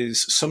there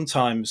is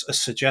sometimes a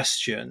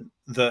suggestion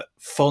that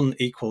fun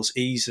equals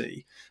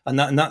easy, and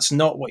that's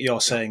not what you're Yeah.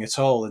 saying at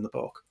all in the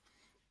book.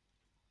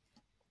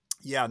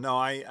 Yeah. No,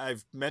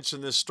 I've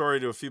mentioned this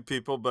story to a few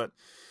people, but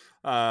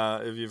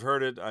if you've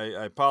heard it,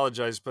 I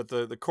apologize. But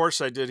the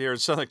course I did here in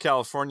Southern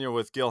California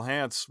with Gil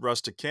Hance,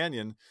 Rustic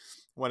Canyon,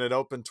 when it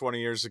opened 20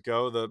 years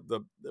ago,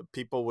 the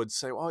people would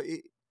say, "Well,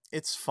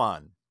 it's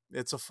fun.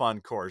 It's a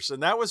fun course,"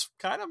 and that was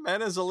kind of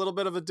meant as a little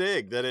bit of a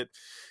dig that it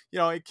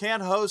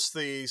can't host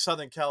the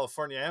Southern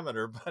California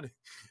Amateur, but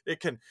it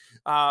can,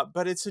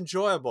 but it's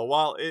enjoyable.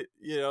 While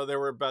there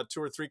were about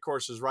two or three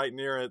courses right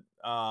near it.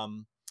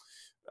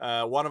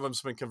 One of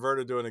them's been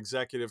converted to an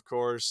executive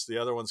course. The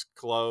other one's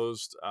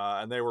closed,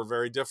 and they were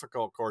very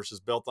difficult courses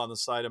built on the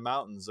side of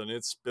mountains. And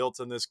it's built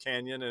in this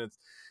canyon, and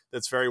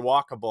it's very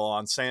walkable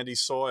on sandy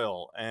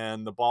soil.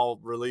 And the ball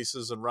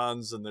releases and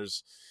runs, and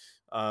there's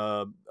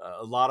a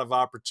lot of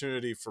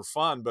opportunity for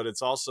fun, but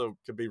it's also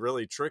could be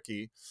really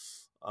tricky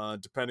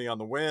depending on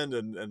the wind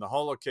and the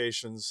hole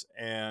locations.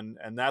 And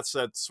that's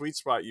that sweet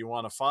spot you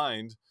want to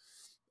find.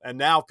 And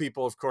now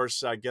people, of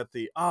course, get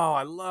the, oh,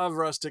 I love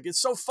rustic.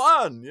 It's so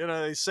fun.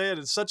 They say it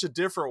in such a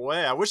different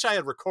way. I wish I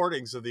had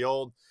recordings of the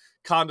old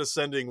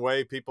condescending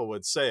way people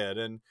would say it.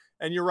 And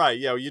you're right.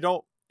 We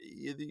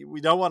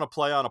don't want to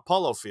play on a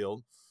polo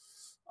field,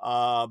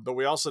 but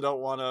we also don't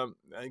want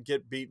to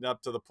get beaten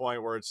up to the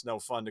point where it's no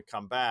fun to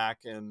come back.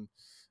 And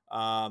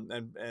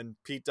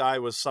Pete Dye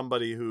was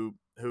somebody who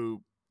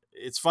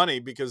it's funny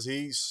because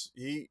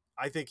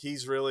I think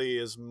he's really,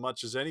 as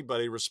much as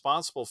anybody,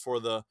 responsible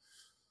for the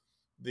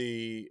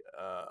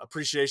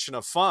appreciation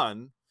of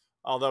fun,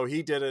 although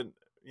he didn't,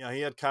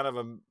 he had kind of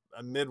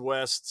a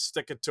Midwest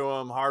stick it to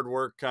him, hard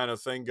work kind of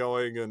thing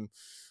going. And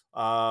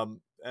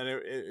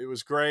it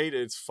was great.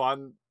 It's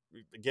fun,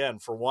 again,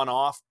 for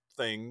one-off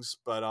things,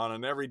 but on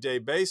an everyday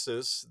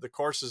basis, the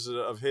courses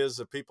of his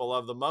that people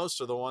love the most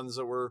are the ones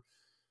that were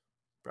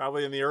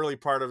probably in the early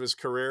part of his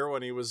career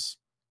when he was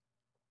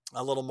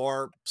a little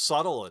more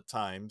subtle at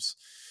times,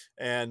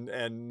 and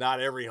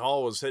not every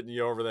hole was hitting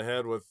you over the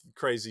head with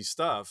crazy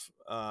stuff.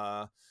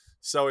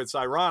 So it's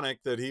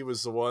ironic that he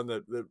was the one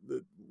that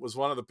was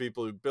one of the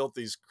people who built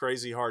these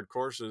crazy hard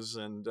courses.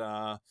 And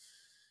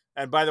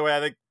by the way,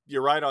 I think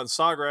you're right on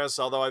Sawgrass,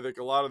 although I think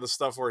a lot of the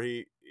stuff where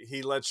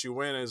he lets you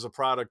win is a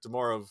product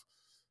more of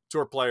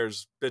tour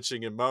players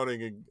bitching and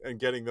moaning and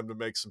getting them to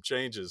make some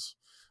changes.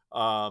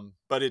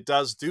 But it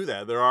does do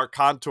that. There are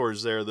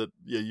contours there that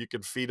you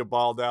can feed a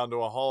ball down to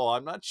a hole.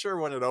 I'm not sure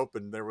when it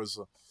opened there was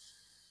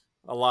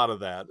a lot of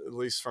that, at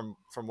least from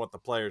what the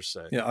players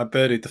say. Yeah, I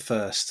birdied the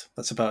first.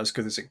 That's about as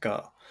good as it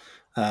got.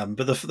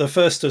 But the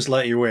first does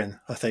let you win.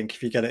 I think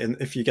if you get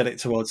it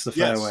towards the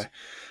Yes, fairway.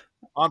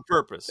 on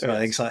purpose.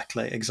 Right, Yes.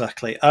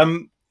 exactly.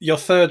 Your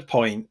third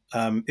point,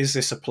 is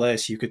this a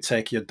place you could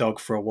take your dog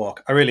for a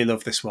walk? I really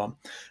love this one,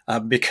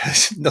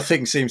 because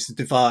nothing seems to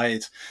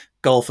divide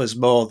golfers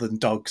more than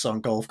dogs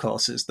on golf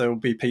courses. There will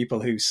be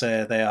people who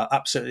say they are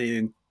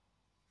absolutely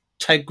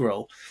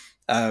integral,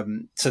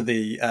 to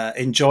the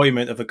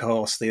enjoyment of a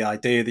course. The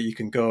idea that you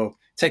can go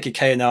take your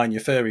canine,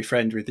 your furry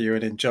friend with you,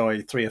 and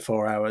enjoy 3 or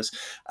 4 hours.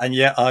 And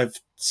yet, I've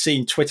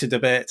seen Twitter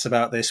debates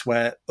about this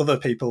where other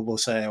people will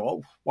say,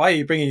 "Well, why are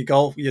you bringing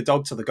your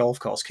dog to the golf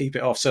course? Keep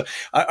it off." So,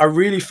 I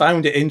really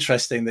found it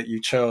interesting that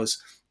you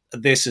chose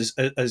this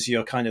as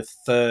your kind of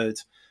third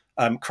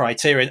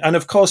criterion. And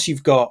of course,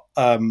 you've got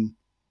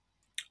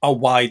a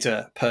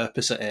wider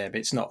purpose at aim.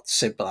 It's not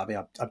simple. I mean,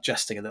 I'm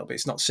jesting a little bit.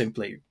 It's not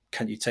simply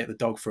can you take the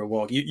dog for a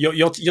walk. You're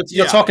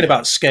Yeah. talking Yeah.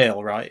 about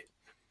scale, right?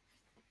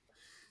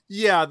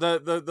 Yeah.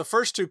 The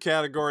first two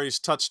categories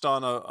touched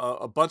on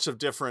a bunch of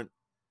different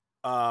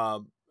uh,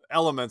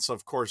 elements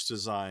of course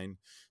design,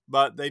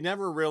 but they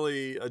never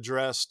really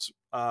addressed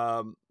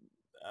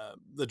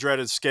the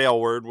dreaded scale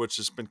word, which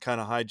has been kind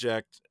of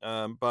hijacked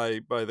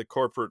by the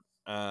corporate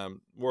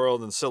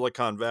world in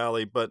Silicon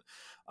Valley. But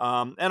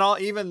and all,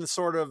 even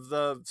sort of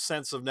the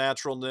sense of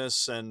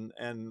naturalness and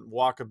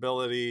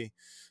walkability.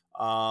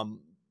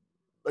 Um,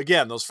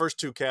 Again, those first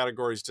two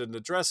categories didn't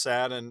address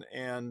that,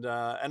 and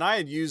I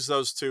had used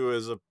those two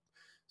as a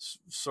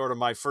sort of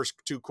my first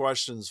two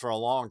questions for a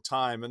long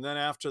time. And then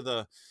after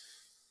the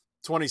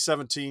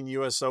 2017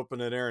 U.S.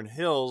 Open at Erin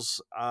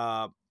Hills,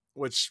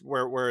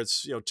 where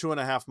it's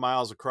 2.5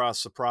 miles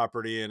across the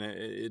property, and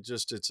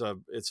it's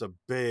a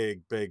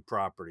big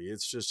property.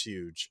 It's just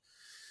huge.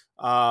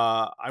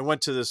 I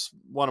went to this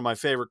one of my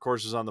favorite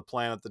courses on the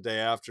planet the day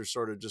after,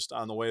 sort of just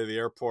on the way to the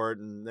airport,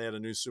 and they had a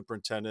new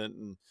superintendent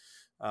and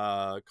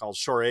called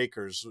Shore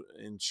Acres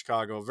in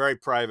Chicago, a very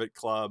private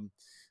club,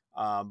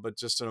 but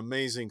just an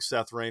amazing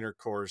Seth Rayner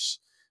course.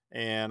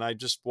 And I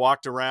just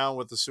walked around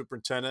with the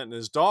superintendent and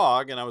his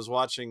dog, and I was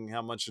watching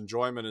how much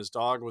enjoyment his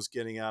dog was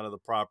getting out of the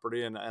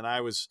property, and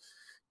I was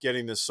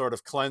getting this sort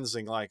of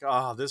cleansing, like,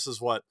 oh, this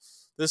is what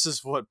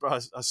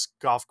a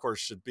golf course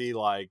should be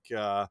like.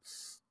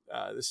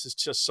 This is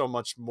just so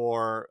much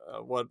more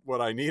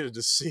what I needed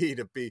to see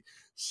to be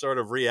sort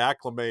of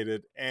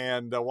reacclimated.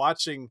 And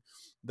watching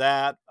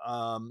that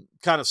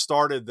kind of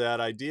started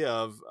that idea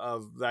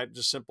of that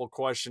just simple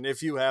question: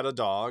 if you had a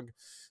dog,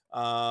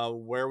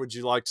 where would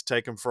you like to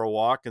take him for a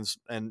walk?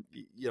 And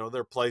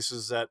there are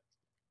places that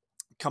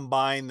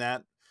combine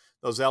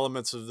those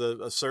elements of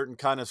a certain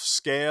kind of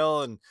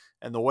scale and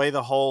the way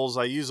the holes.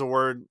 I use a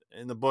word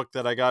in the book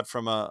that I got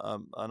from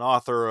an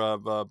author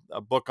of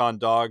a book on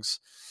dogs,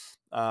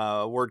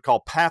 a word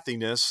called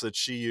pathiness that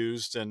she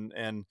used,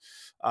 and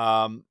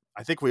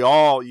I think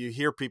you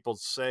hear people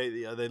say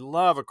they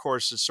love a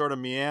course that sort of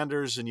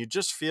meanders, and you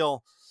just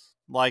feel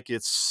like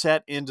it's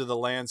set into the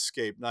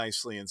landscape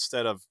nicely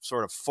instead of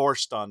sort of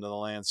forced onto the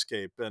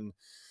landscape. And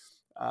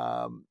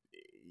um,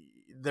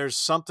 there's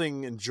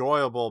something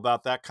enjoyable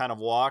about that kind of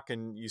walk,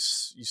 and you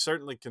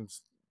certainly can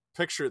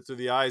picture it through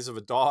the eyes of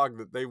a dog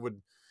that they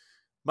would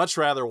much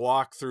rather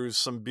walk through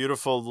some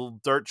beautiful little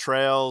dirt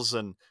trails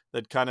and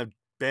that kind of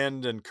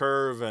bend and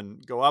curve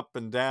and go up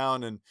and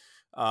down and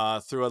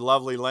through a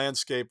lovely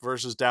landscape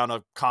versus down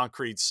a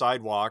concrete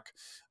sidewalk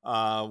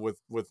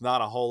with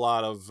not a whole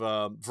lot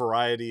of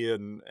variety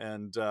and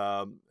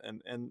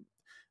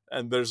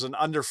there's an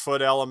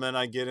underfoot element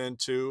I get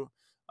into.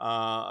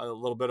 A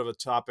little bit of a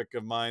topic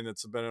of mine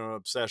that's been an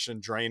obsession,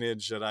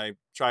 drainage, that I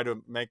try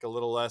to make a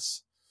little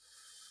less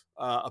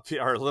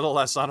or a little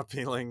less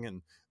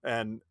unappealing,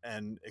 and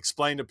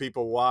explain to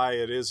people why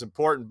it is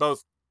important,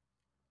 both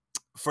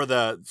for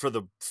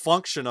the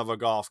function of a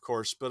golf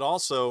course, but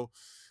also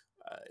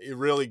it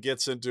really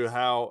gets into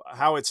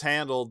how it's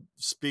handled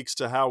speaks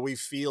to how we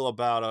feel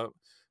about a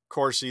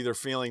course, either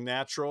feeling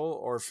natural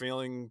or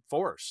feeling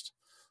forced.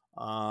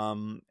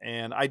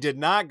 And I did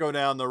not go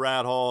down the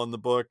rat hole in the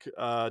book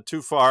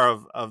too far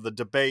of the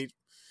debate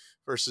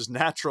versus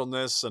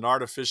naturalness and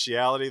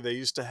artificiality. They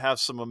used to have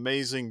some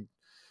amazing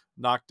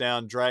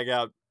knockdown, drag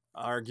out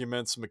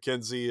arguments,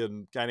 McKenzie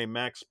and a guy named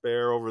Max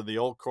Baer over the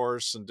old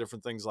course and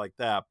different things like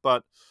that.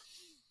 But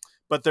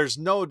there's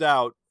no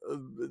doubt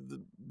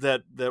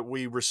that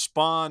we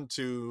respond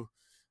to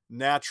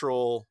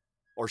natural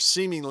or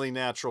seemingly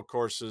natural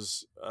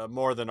courses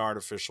more than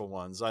artificial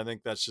ones. I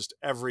think that's just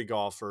every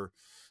golfer,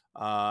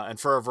 and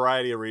for a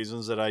variety of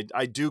reasons that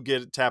I do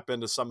tap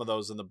into some of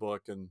those in the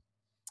book. And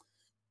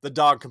the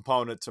dog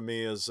component to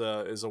me is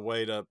a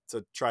way to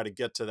try to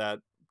get to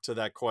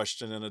that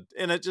question in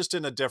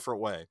a different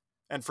way.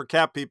 And for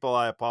cat people,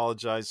 I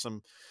apologize.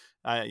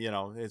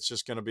 It's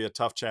just going to be a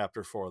tough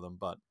chapter for them,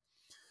 but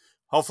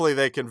hopefully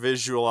they can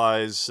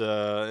visualize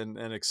and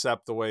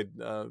accept the way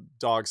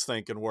dogs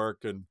think and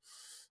work and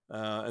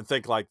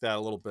think like that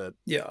a little bit.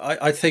 Yeah,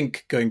 I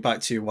think going back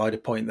to your wider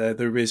point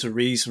there is a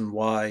reason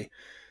why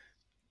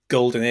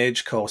golden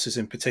age courses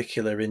in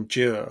particular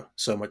endure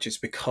so much. It's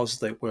because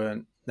they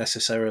weren't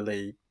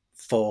necessarily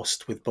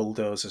forced with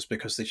bulldozers,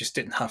 because they just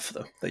didn't have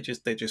them. They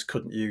just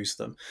couldn't use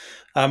them.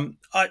 I'm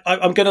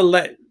going to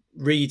let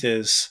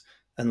readers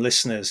and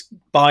listeners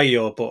buy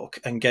your book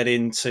and get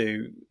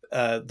into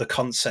the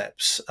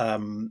concepts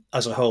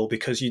as a whole,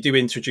 because you do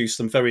introduce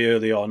them very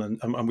early on,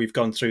 and we've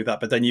gone through that,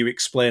 but then you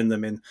explain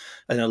them in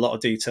a lot of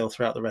detail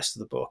throughout the rest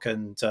of the book.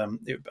 And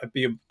it would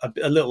be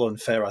a little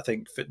unfair, I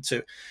think,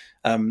 to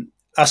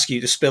ask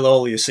you to spill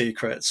all your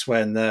secrets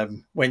when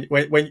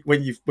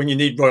you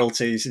need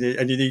royalties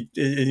and you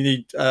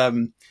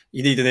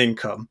need an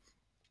income.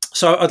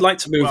 So I'd like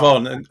to move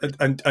Well, on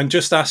and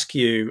just ask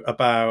you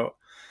about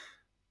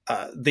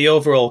the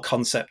overall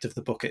concept of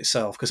the book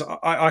itself, because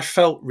I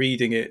felt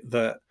reading it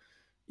that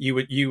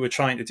you were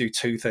trying to do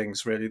two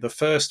things really. The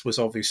first was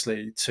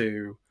obviously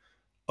to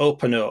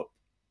open up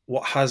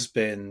what has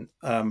been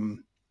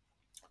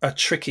a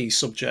tricky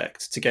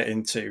subject to get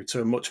into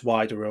to a much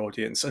wider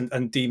audience, and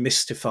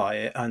demystify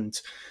it,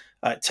 and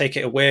take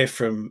it away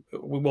from,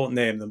 we won't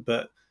name them,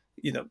 but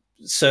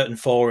certain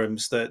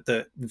forums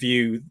that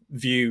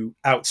view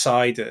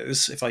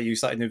outsiders, if I use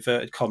that in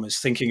inverted commas,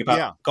 thinking about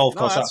yeah, golf no,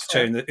 course that's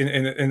architecture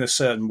fair. in a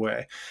certain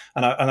way,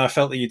 and I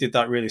felt that you did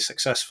that really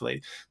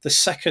successfully. The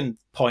second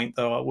point,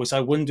 though, was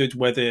I wondered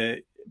whether,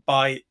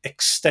 by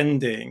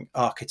extending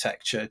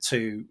architecture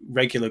to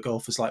regular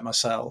golfers like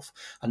myself,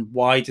 and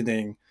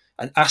widening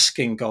and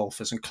asking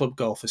golfers and club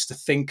golfers to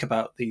think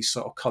about these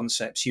sort of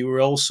concepts, you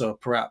were also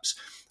perhaps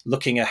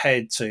looking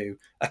ahead to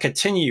a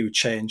continued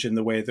change in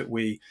the way that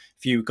we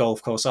view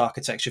golf course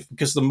architecture,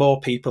 because the more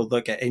people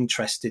that get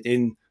interested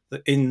in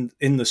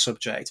the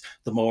subject,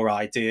 the more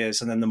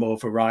ideas and then the more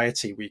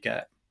variety we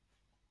get.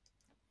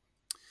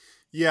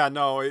 Yeah,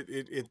 no,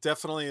 it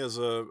definitely is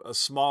a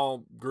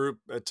small group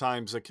at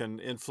times that can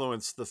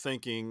influence the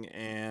thinking,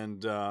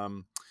 and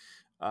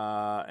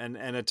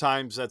at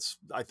times that's,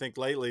 I think,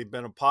 lately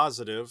been a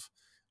positive,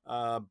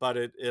 but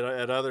it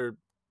at other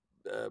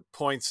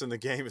points in the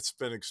game it's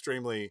been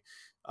extremely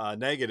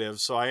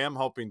negative. So I am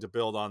hoping to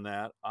build on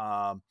that,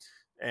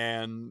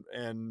 and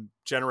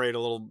generate a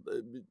little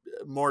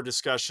more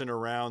discussion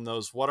around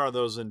those. What are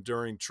those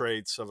enduring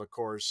traits of a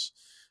course,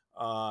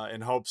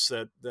 in hopes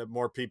that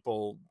more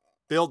people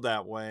build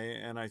that way.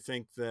 And I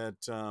think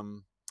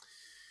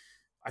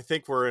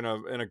we're in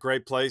a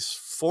great place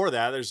for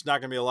that. There's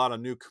not going to be a lot of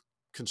new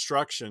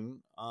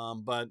construction,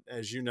 but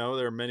as you know,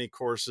 there are many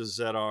courses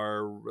that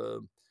are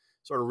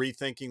sort of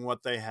rethinking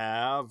what they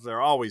have.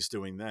 They're always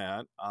doing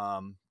that,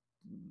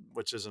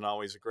 which isn't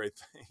always a great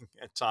thing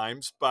at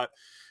times. But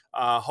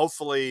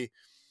hopefully,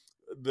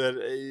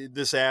 that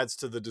this adds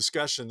to the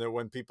discussion, that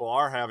when people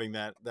are having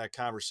that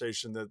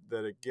conversation,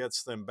 that it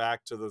gets them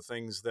back to the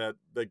things that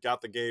got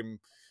the game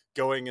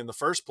going in the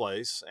first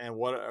place, and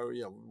what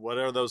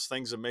are those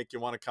things that make you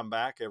want to come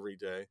back every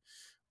day.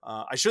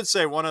 I should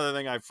say one other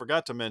thing I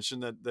forgot to mention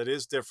that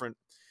is different.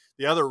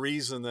 The other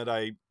reason that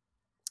I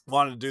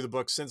wanted to do the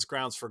book, Since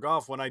Grounds for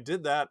Golf, when I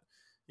did that,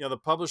 the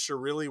publisher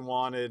really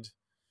wanted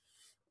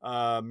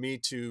me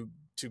to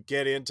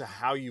get into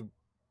how you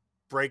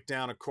break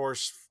down a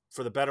course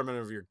for the betterment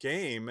of your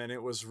game, and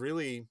it was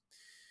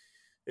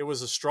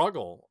a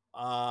struggle,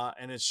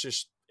 and it's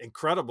just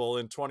incredible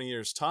in 20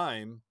 years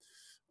time.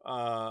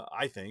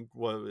 I think,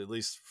 well, at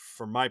least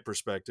from my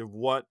perspective,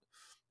 what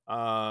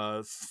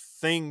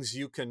things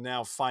you can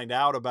now find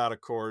out about a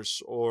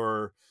course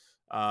or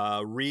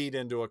read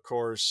into a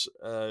course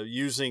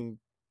using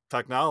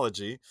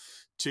technology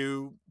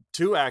to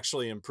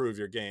actually improve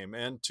your game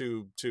and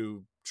to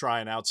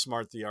try and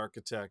outsmart the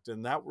architect.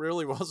 And that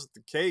really wasn't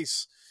the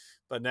case.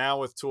 But now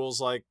with tools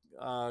like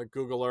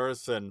Google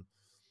Earth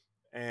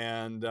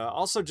and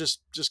also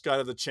just kind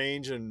of the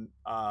change in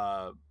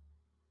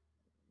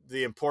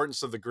the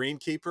importance of the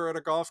greenkeeper at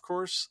a golf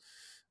course,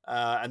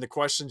 and the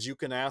questions you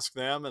can ask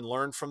them and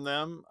learn from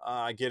them.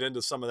 I get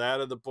into some of that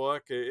in the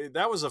book.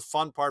 That was a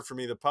fun part for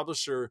me. The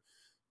publisher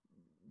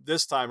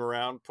this time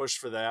around pushed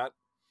for that.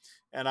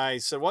 And I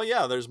said, well,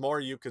 yeah, there's more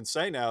you can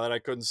say now that I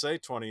couldn't say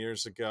 20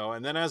 years ago.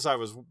 And then as I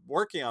was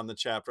working on the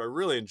chapter, I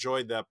really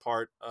enjoyed that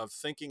part of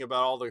thinking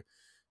about all the,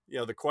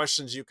 the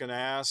questions you can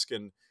ask.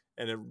 And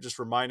it just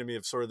reminded me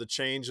of sort of the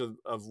change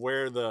of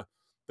where the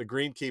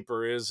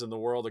greenkeeper is in the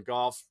world of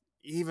golf,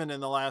 even in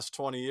the last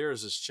 20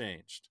 years has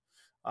changed.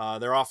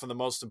 They're often the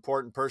most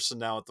important person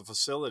now at the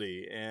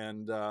facility.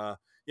 And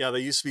yeah,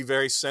 they used to be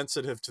very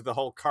sensitive to the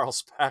whole Carl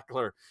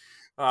Spackler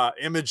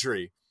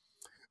imagery.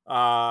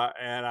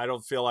 And I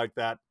don't feel like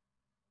that.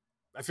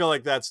 I feel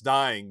like that's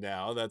dying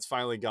now. That's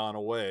finally gone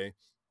away.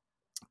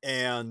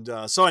 And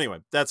so, anyway,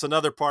 that's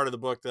another part of the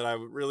book that I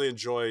really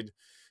enjoyed.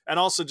 And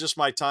also, just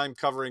my time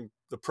covering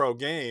the pro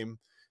game,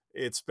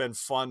 it's been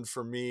fun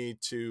for me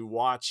to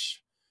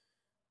watch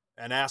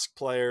and ask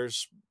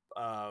players,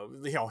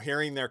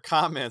 hearing their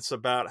comments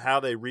about how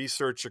they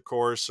research a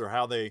course or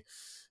how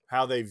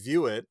they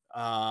view it,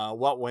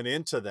 what went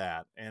into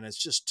that, and it's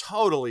just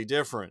totally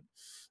different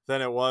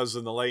than it was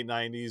in the late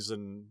 '90s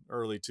and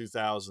early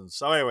 2000s.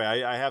 So anyway,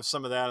 I have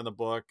some of that in the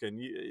book,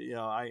 and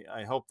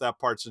I hope that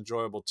part's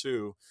enjoyable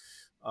too.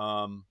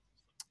 Um,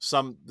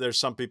 there's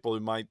some people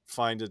who might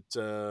find it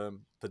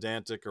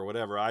pedantic or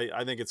whatever.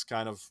 I think it's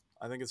kind of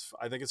I think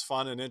it's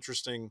fun and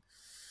interesting.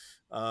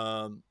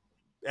 Um,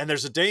 and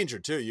there's a danger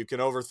too. You can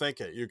overthink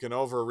it. You can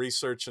over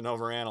research and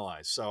over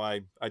analyze. So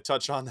I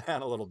touch on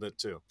that a little bit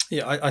too.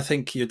 Yeah, I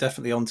think you're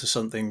definitely onto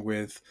something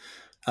with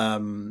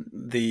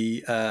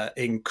the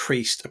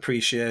increased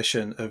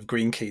appreciation of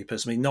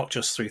greenkeepers. I mean, not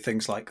just through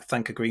things like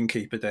Thank a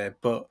Greenkeeper Day,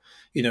 but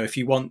if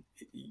you want,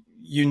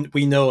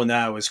 we know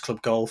now as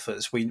club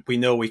golfers, we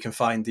know we can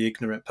find the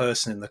ignorant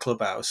person in the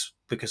clubhouse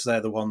because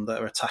they're the one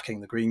that are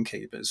attacking the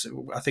greenkeepers.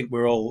 I think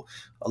we're all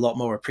a lot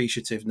more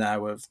appreciative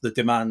now of the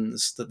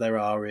demands that there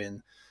are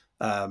in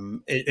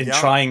Yeah,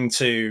 trying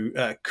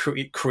to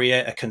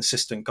create a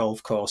consistent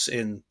golf course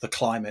in the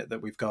climate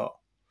that we've got.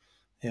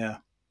 Yeah.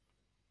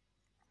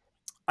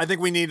 I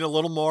think we need a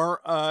little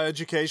more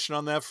education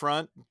on that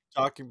front.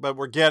 Talking, but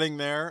we're getting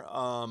there,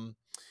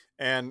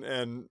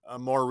 and a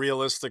more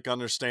realistic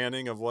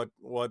understanding of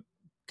what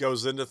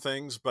goes into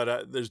things.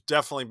 But there's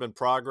definitely been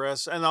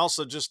progress, and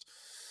also just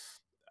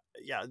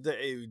yeah,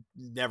 it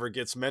never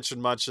gets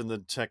mentioned much in the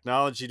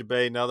technology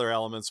debate and other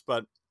elements,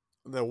 but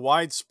the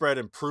widespread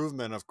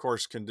improvement of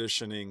course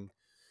conditioning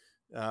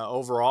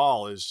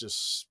overall is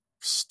just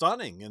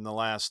stunning in the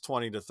last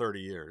 20 to 30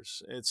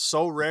 years. It's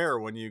so rare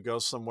when you go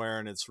somewhere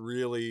and it's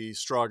really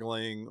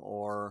struggling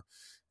or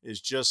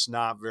is just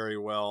not very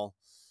well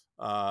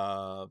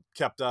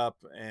kept up.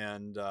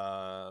 And,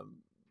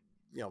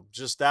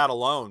 just that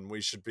alone,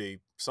 we should be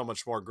so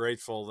much more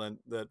grateful than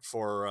that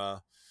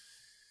for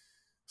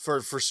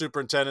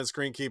superintendents,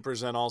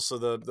 greenkeepers, and also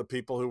the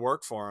people who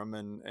work for them.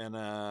 And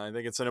I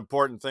think it's an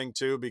important thing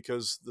too,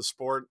 because the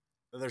sport,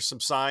 there's some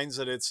signs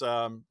that it's,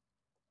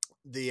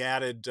 the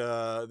added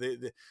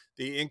the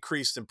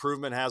increased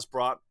improvement has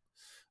brought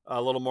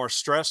a little more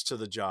stress to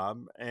the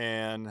job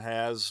and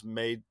has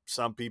made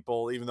some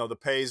people, even though the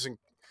pays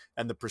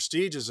and the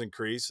prestige has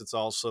increased, it's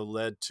also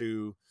led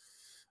to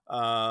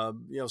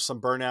some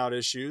burnout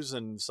issues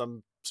and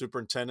some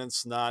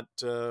superintendents not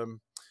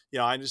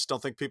I just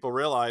don't think people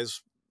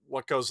realize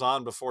what goes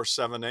on before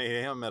 7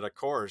 a.m. at a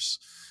course.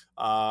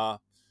 uh,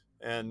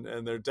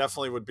 and there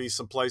definitely would be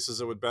some places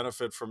that would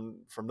benefit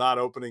from not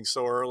opening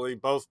so early,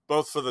 both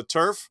for the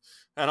turf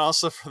and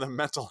also for the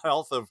mental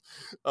health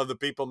of the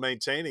people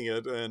maintaining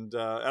it. And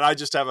I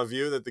just have a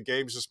view that the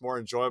game's just more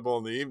enjoyable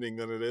in the evening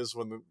than it is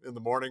in the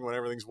morning when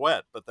everything's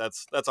wet. But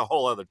that's a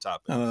whole other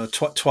topic.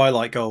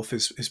 Twilight golf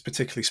is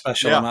particularly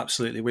special. I'm Yeah,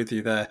 absolutely with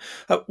you there.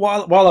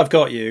 While I've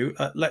got you,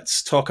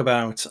 let's talk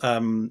about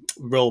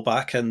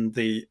rollback and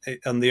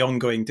the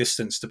ongoing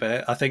distance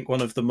debate. I think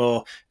one of the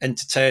more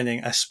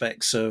entertaining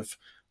aspects of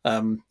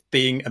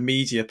being a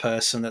media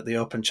person at the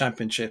Open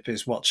Championship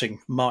is watching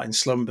Martin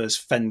Slumbers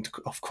fend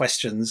off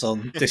questions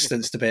on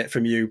distance debate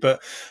from you.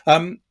 But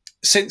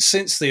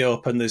since the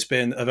Open, there's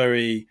been a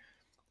very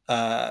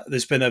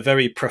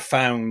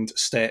profound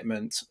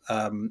statement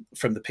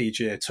from the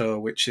PGA Tour,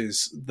 which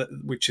is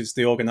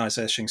the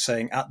organisation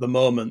saying at the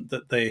moment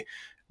that they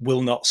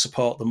will not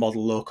support the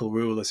model local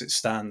rule as it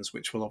stands,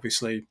 which will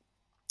obviously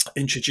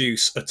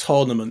introduce a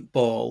tournament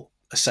ball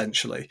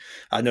essentially.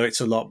 I know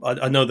it's a lot.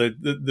 I know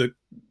the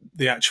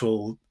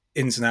actual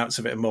ins and outs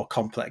of it are more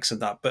complex than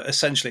that, but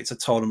essentially it's a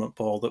tournament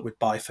ball that would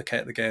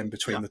bifurcate the game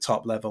between Yeah. the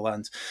top level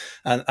and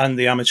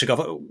the amateur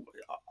golf.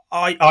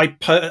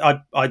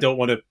 I don't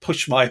want to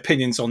push my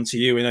opinions onto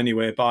you in any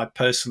way, but I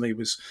personally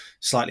was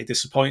slightly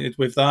disappointed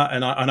with that,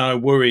 and I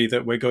worry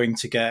that we're going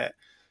to get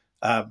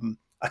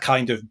a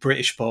kind of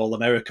British ball,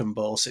 American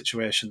ball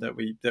situation that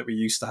we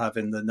used to have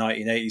in the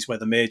 1980s, where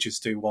the majors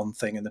do one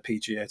thing and the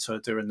PGA Tour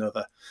do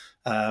another.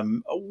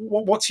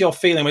 What's your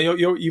feeling? Well,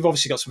 you've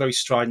obviously got some very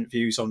strident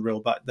views on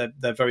real, but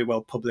they're very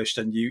well published,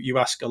 and you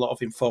ask a lot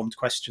of informed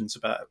questions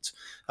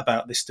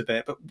about this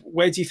debate. But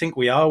where do you think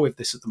we are with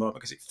this at the moment?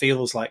 Because it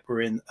feels like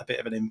we're in a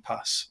bit of an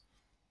impasse.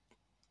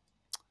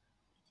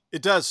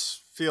 It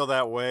does feel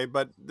that way,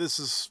 but this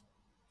is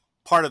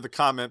part of the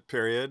comment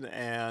period,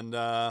 and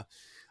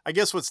I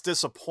guess what's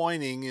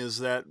disappointing is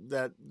that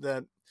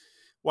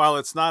while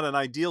it's not an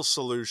ideal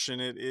solution,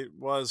 it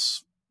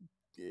was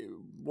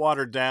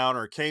watered down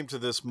or came to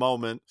this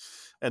moment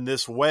and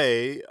this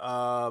way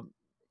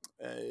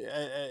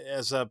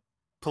as a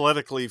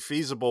politically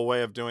feasible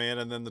way of doing it,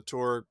 and then the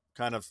tour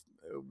kind of,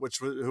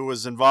 who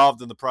was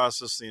involved in the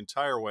process the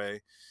entire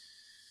way,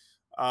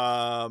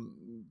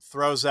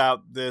 throws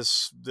out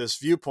this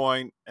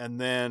viewpoint,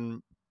 and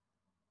then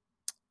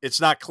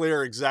it's not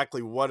clear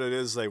exactly what it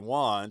is they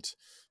want.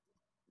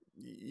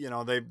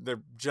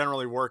 They're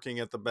generally working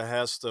at the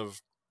behest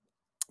of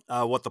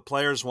what the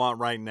players want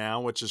right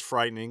now, which is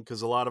frightening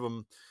because a lot of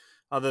them,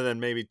 other than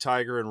maybe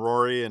Tiger and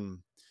Rory and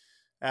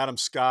Adam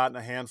Scott and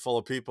a handful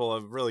of people,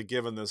 have really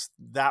given this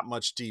that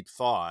much deep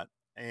thought.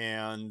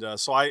 And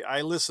so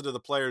I listen to the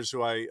players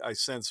who I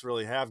sense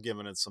really have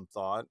given it some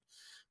thought,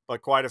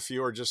 but quite a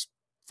few are just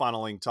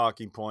funneling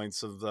talking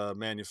points of the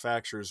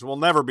manufacturers who will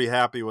never be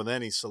happy with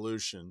any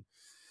solution.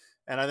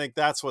 And I think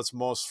that's what's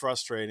most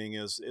frustrating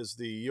is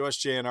the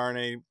USGA and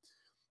R&A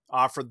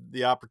offered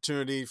the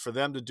opportunity for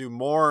them to do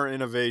more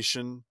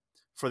innovation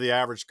for the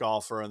average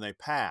golfer, and they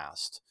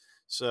passed.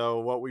 So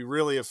what we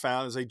really have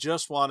found is they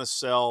just want to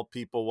sell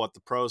people what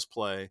the pros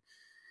play.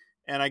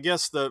 And I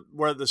guess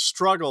where the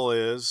struggle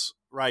is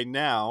right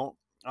now,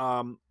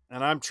 and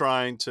I'm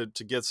trying to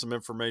get some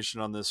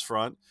information on this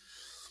front,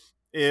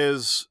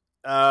 is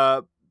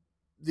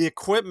the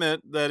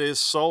equipment that is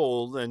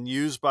sold and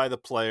used by the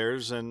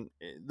players, and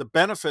the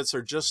benefits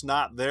are just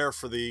not there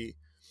for the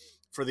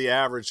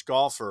average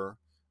golfer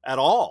at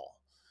all.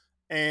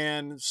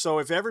 And so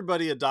if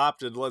everybody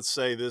adopted, let's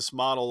say, this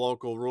model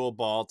local rule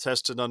ball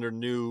tested under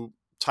new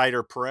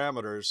tighter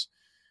parameters,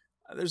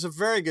 there's a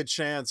very good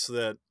chance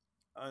that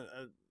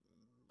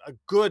a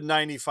good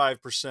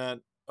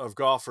 95% of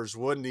golfers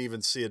wouldn't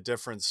even see a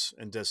difference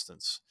in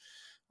distance.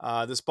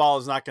 This ball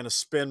is not going to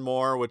spin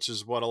more, which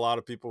is what a lot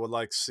of people would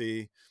like to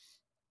see.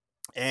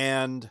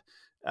 And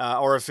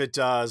or if it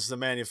does, the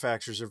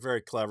manufacturers are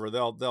very clever.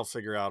 They'll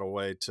figure out a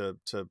way to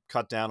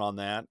cut down on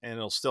that, and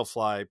it'll still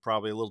fly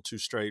probably a little too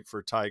straight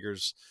for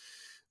Tiger's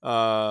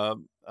uh,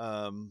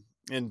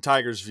 in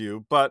Tiger's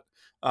view, but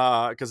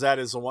because that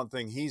is the one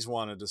thing he's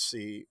wanted to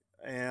see.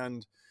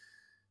 And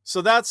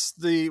so that's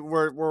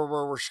where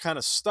we're kind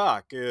of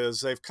stuck, is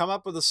they've come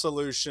up with a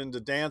solution to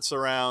dance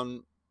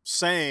around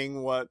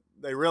saying what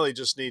they really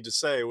just need to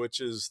say,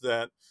 which is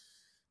that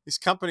these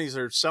companies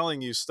are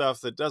selling you stuff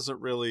that doesn't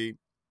really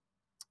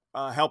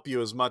help you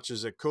as much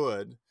as it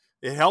could.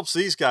 It helps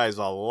these guys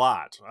a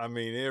lot. I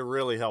mean, it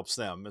really helps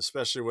them,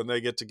 especially when they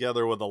get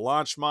together with a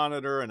launch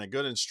monitor and a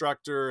good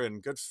instructor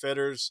and good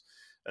fitters,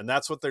 and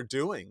that's what they're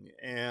doing.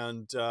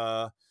 And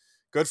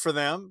good for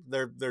them.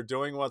 They're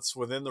doing what's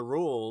within the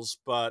rules,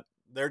 but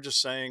they're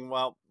just saying,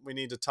 well, we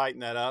need to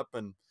tighten that up.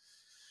 And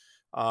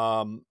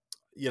um,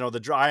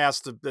 I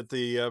asked at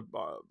the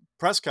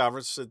press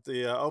conference at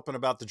the Open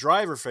about the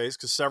driver face,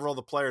 because several of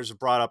the players have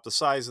brought up the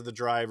size of the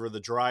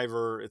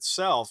driver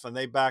itself, and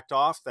they backed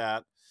off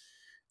that.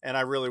 And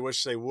I really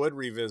wish they would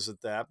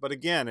revisit that. But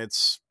again,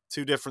 it's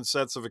two different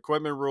sets of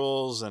equipment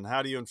rules, and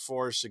how do you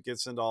enforce? It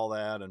gets into all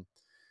that, and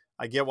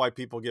I get why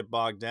people get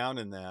bogged down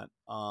in that.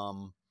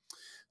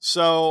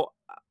 So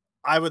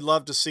I would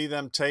love to see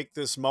them take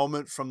this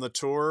moment from the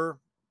tour,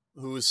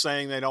 who is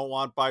saying they don't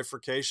want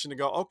bifurcation, to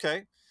go,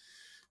 okay,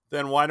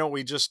 then why don't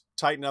we just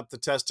tighten up the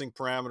testing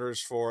parameters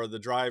for the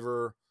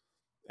driver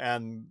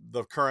and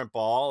the current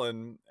ball,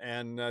 and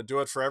do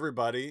it for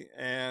everybody.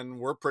 And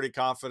we're pretty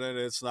confident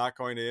it's not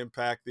going to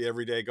impact the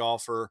everyday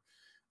golfer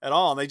at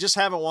all. And they just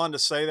haven't wanted to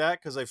say that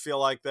because they feel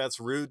like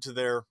that's rude to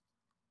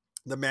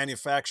the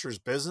manufacturer's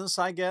business,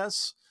 I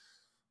guess.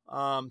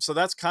 So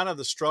that's kind of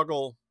the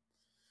struggle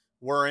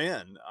we're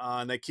in.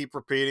 And they keep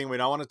repeating, we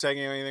don't want to take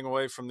anything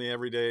away from the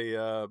everyday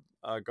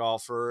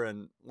golfer.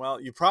 And well,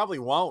 you probably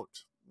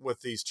won't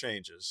with these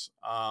changes,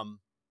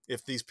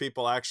 if these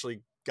people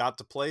actually got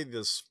to play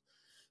this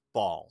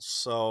ball.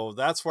 So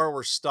that's where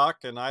we're stuck.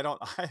 And I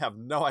have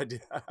no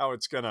idea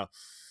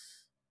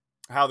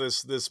how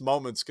this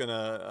moment's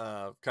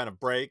gonna kind of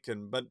break.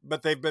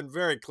 But they've been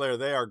very clear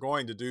they are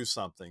going to do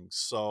something.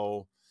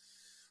 So,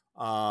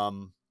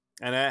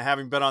 and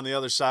having been on the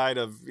other side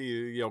of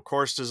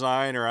course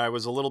design, or I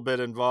was a little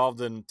bit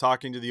involved in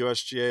talking to the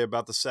USGA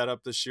about the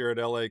setup this year at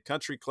LA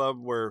Country Club,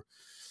 where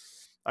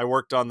I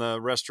worked on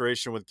the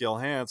restoration with Gil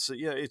Hance.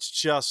 Yeah, it's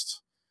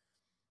just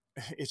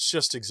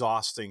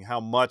exhausting how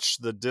much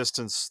the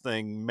distance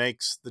thing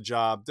makes the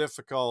job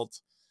difficult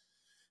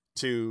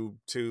to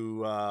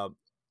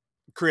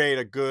create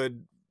a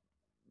good,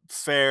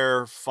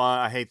 fair, fun.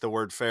 I hate the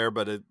word fair,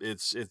 but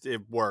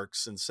it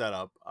works in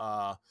setup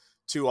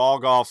to all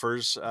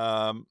golfers.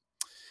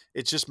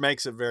 It just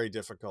makes it very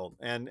difficult,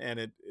 and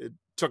it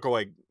took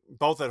away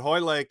both at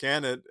Hoylake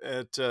and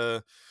at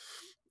the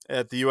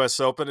U.S.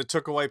 Open. It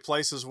took away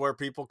places where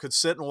people could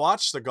sit and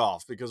watch the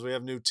golf because we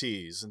have new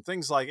tees and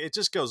things like it.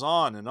 Just goes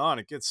on and on.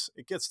 It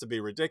gets to be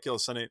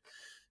ridiculous, and it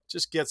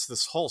just gets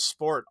this whole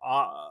sport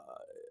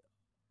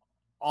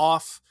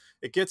off.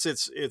 It gets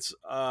its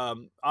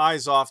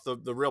eyes off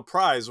the real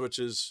prize, which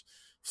is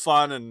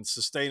fun and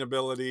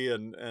sustainability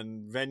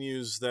and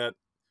venues that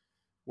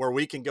where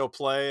we can go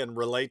play and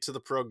relate to the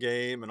pro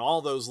game and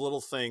all those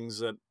little things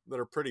that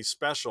are pretty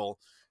special.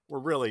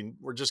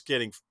 We're just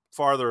getting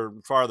farther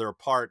and farther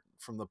apart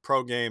from the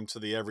pro game to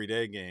the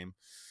everyday game.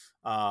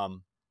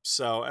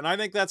 And I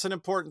think that's an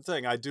important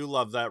thing. I do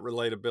love that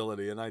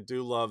relatability, and I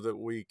do love that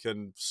we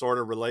can sort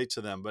of relate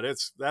to them, but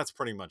that's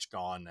pretty much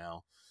gone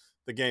now.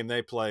 The game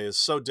they play is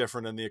so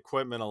different, and the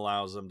equipment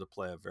allows them to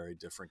play a very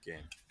different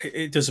game.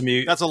 It does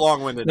amuse. That's a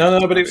long-winded No, answer.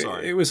 no, but I'm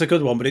sorry. it was a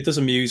good one. But it does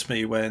amuse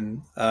me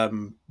when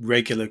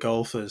regular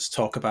golfers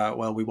talk about,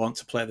 well, we want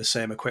to play the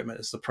same equipment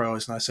as the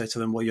pros, and I say to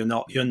them, well,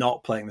 you're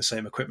not playing the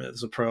same equipment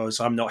as the pros.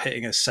 I'm not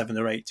hitting a 7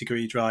 or 8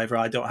 degree driver.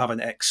 I don't have an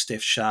X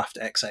stiff shaft,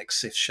 XX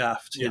stiff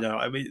shaft. Yeah.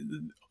 I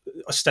mean,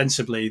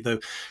 ostensibly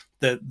the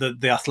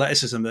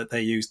athleticism that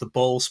they use, the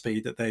ball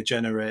speed that they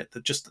generate,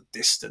 just the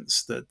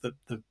distance, the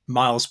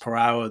miles per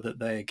hour that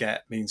they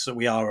get means that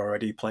we are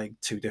already playing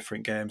two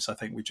different games. I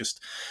think we just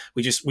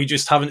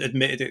haven't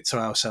admitted it to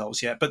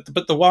ourselves yet.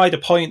 But the wider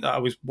point that I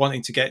was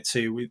wanting to get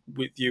to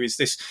with you is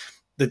this: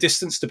 the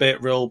distance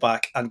debate,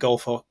 rollback, and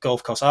golf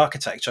course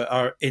architecture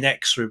are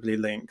inexorably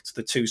linked.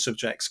 The two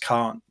subjects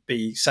can't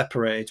be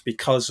separated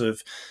because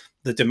of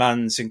the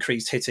demands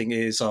increased hitting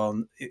is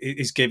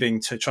giving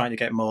to trying to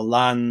get more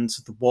land,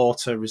 the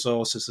water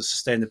resources, the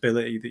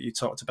sustainability that you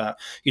talked about.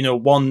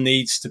 One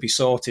needs to be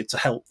sorted to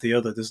help the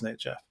other, doesn't it,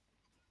 Jeff?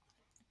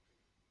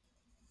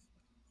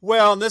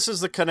 Well, and this is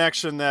the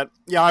connection that,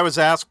 I was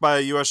asked by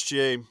a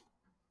USGA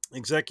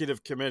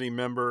executive committee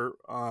member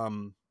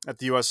at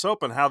the U.S.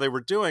 Open how they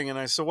were doing, and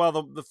I said, well,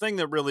 the thing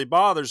that really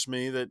bothers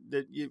me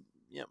that you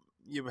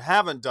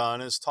haven't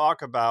done is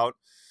talk about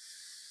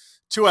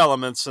two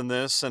elements in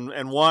this,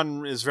 and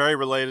one is very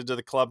related to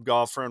the club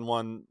golfer, and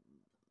one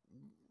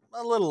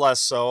a little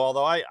less so.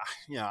 Although I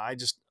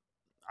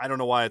don't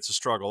know why it's a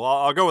struggle.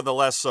 I'll go with the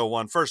less so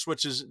one first,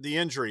 which is the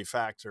injury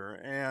factor,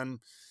 and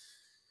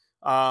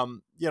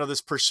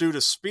this pursuit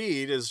of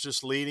speed is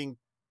just leading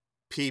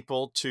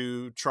people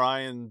to try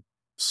and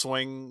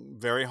swing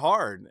very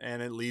hard,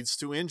 and it leads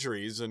to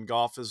injuries. And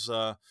golf is,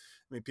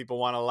 people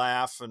want to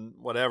laugh and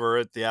whatever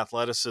at the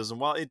athleticism.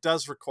 Well, it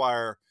does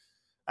require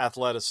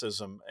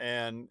athleticism,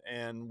 and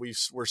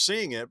we're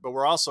seeing it, but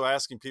we're also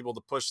asking people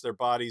to push their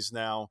bodies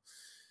now.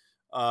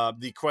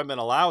 The equipment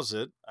allows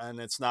it, and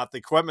it's not the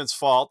equipment's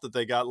fault that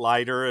they got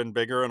lighter and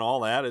bigger and all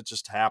that. It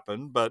just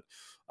happened, but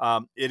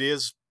it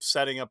is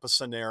setting up a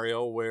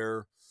scenario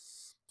where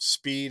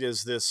speed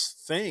is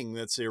this thing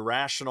that's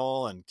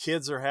irrational, and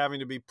kids are having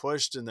to be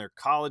pushed, and their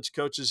college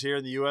coaches here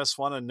in the US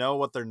want to know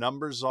what their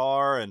numbers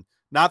are, and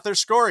not their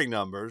scoring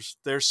numbers,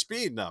 their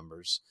speed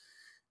numbers.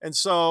 And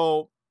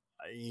so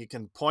you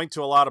can point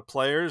to a lot of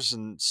players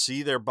and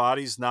see their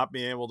bodies not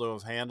being able to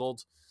have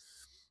handled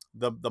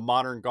the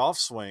modern golf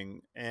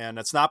swing, and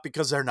it's not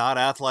because they're not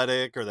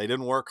athletic or they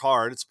didn't work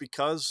hard. It's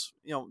because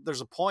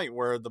there's a point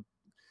where the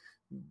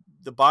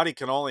body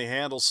can only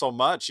handle so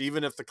much,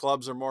 even if the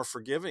clubs are more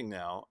forgiving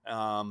now.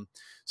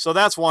 So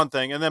that's one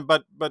thing. And then,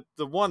 but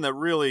the one that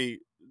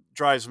really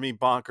drives me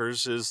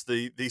bonkers is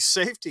the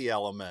safety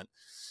element.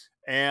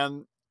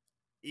 And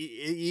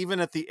even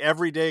at the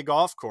everyday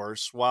golf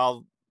course,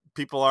 while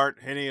people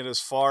aren't hitting it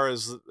as far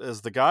as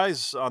the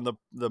guys on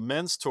the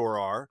men's tour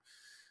are,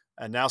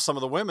 and now some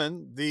of the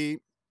women, the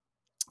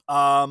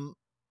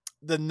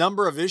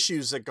number of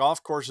issues that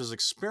golf courses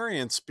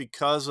experience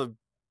because of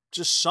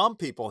just some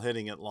people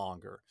hitting it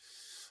longer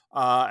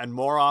and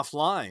more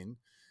offline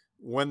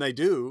when they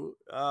do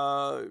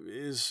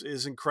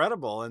is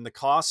incredible, and the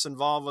costs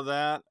involved with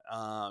that.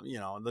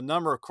 The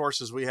number of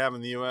courses we have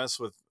in the U.S.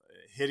 with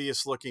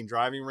hideous looking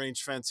driving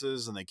range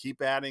fences, and they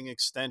keep adding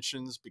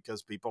extensions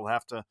because people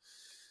have to.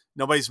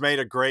 Nobody's made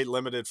a great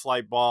limited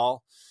flight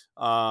ball,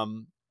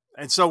 and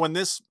so when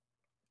this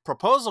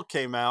proposal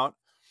came out.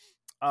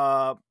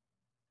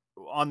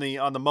 On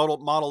the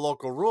model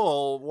local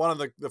rule, one of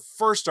the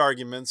first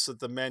arguments that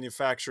the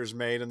manufacturers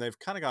made, and they've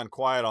kind of gone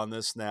quiet on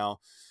this now,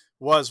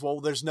 was, well,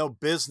 there's no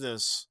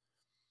business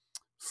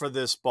for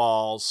this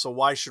ball, so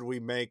why should we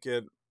make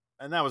it?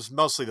 And that was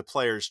mostly the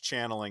players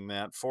channeling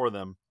that for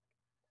them.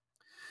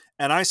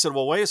 And I said,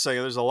 well, wait a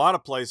second. There's a lot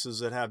of places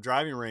that have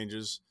driving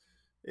ranges.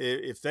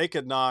 If they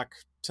could knock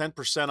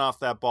 10% off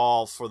that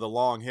ball for the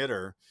long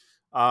hitter,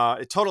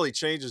 it totally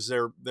changes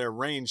their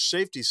range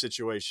safety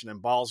situation,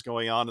 and balls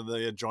going onto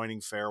the adjoining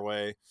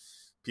fairway,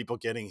 people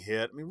getting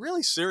hit. I mean,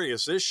 really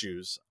serious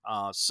issues.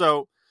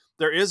 So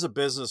there is a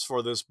business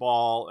for this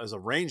ball as a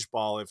range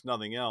ball, if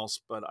nothing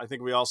else. But I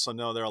think we also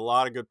know there are a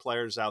lot of good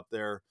players out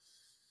there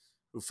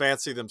who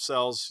fancy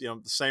themselves,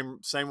 the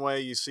same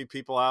way you see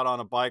people out on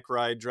a bike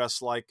ride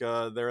dressed like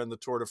they're in the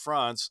Tour de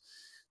France.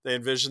 They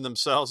envision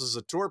themselves as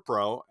a tour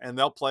pro, and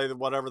they'll play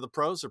whatever the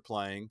pros are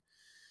playing,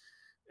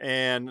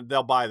 and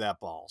they'll buy that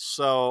ball.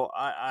 So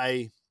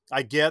I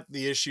get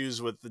the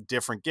issues with the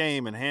different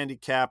game and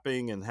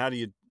handicapping and how do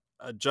you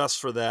adjust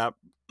for that.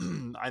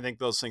 I think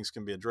those things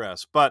can be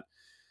addressed, but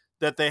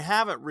that they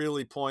haven't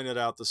really pointed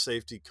out the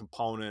safety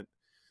component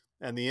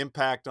and the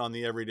impact on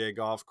the everyday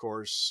golf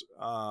course.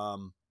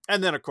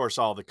 And then, of course,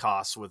 all the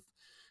costs with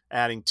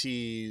adding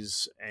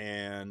tees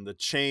and the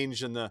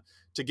change in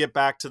to get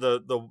back to the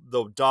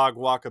dog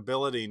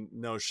walkability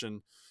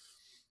notion.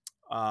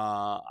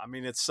 I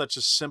mean, it's such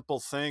a simple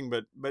thing,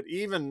 but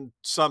even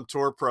some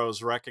tour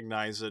pros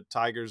recognize it.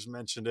 Tiger's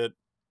mentioned it.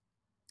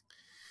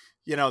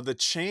 The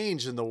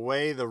change in the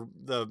way the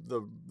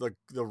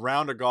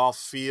round of golf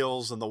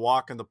feels and the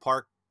walk in the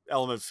park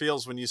element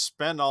feels when you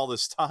spend all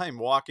this time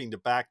walking to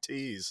back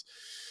tees.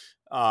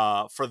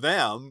 For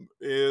them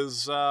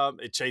is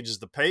it changes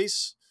the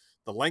pace,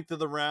 the length of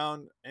the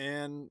round,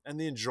 and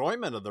the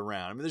enjoyment of the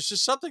round. I mean, there's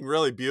just something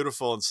really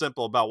beautiful and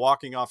simple about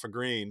walking off a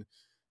green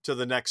to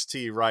the next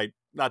tee, right,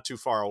 not too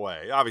far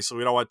away. Obviously,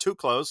 we don't want too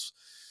close.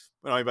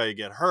 We don't want anybody to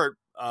get hurt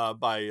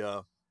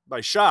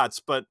by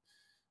shots, but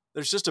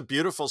there's just a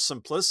beautiful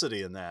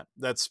simplicity in that.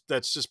 That's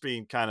just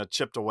being kind of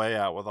chipped away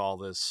at with all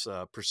this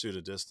pursuit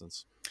of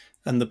distance.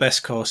 And the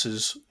best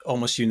courses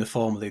almost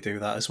uniformly do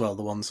that as well,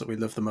 the ones that we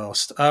love the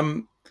most.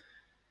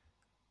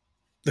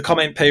 The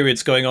comment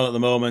period's going on at the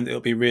moment.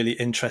 It'll be really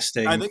I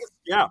interesting. think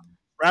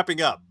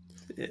wrapping up.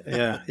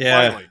 Yeah,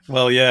 yeah. Finally.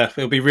 Well, yeah,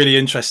 it'll be really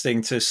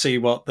interesting to see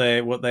what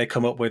they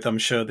come up with. I'm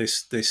sure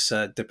this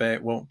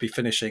debate won't be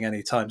finishing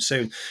anytime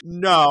soon.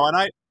 No,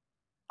 and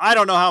I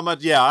don't know how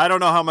much. Yeah, I don't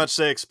know how much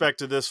they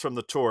expected this from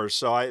the tour.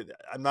 So I'm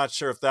not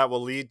sure if that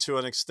will lead to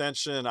an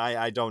extension.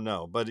 I don't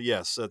know, but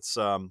yes,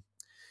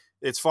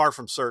 it's far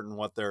from certain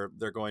what they're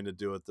going to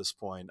do at this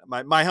point.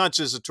 My hunch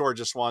is the tour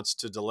just wants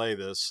to delay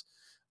this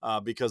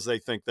because they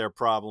think their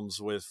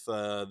problems with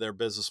their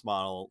business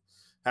model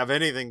have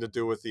anything to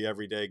do with the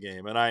everyday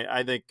game. And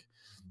I think,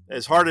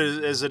 as hard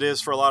as it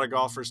is for a lot of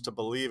golfers to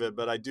believe it,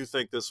 but I do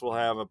think this will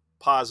have a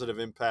positive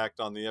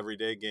impact on the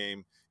everyday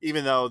game,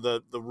 even though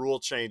the rule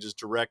change is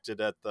directed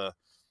at the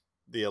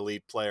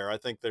elite player. I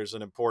think there's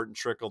an important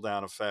trickle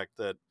down effect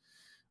that.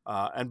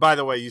 And by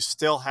the way, you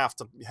still have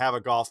to have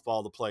a golf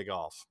ball to play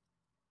golf.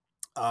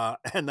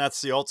 And that's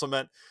the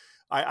ultimate.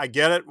 I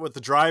get it with the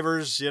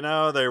drivers,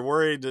 they're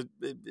worried that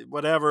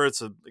whatever,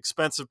 it's an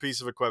expensive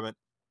piece of equipment.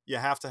 You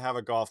have to have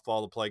a golf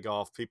ball to play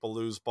golf. People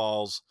lose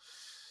balls.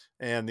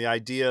 And the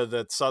idea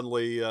that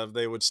suddenly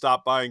they would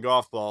stop buying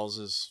golf balls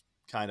is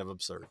kind of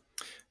absurd.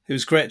 It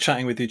was great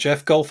chatting with you,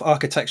 Jeff. Golf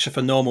Architecture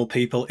for Normal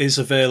People is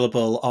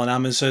available on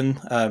Amazon.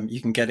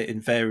 You can get it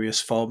in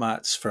various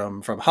formats,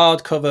 from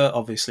hardcover,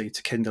 obviously,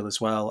 to Kindle as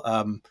well.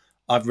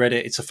 I've read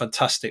it. It's a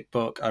fantastic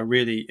book. I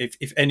really,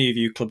 if any of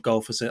you club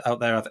golfers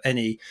out there have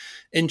any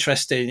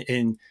interest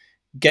in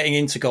getting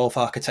into golf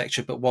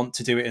architecture but want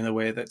to do it in a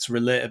way that's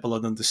relatable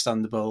and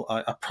understandable,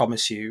 I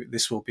promise you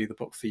this will be the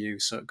book for you.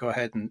 So go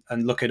ahead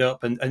and look it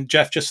up. And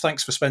Jeff, just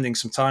thanks for spending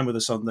some time with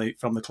us on the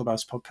From the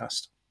Clubhouse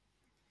podcast.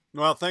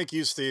 Well, thank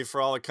you, Steve,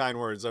 for all the kind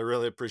words. I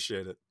really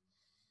appreciate it.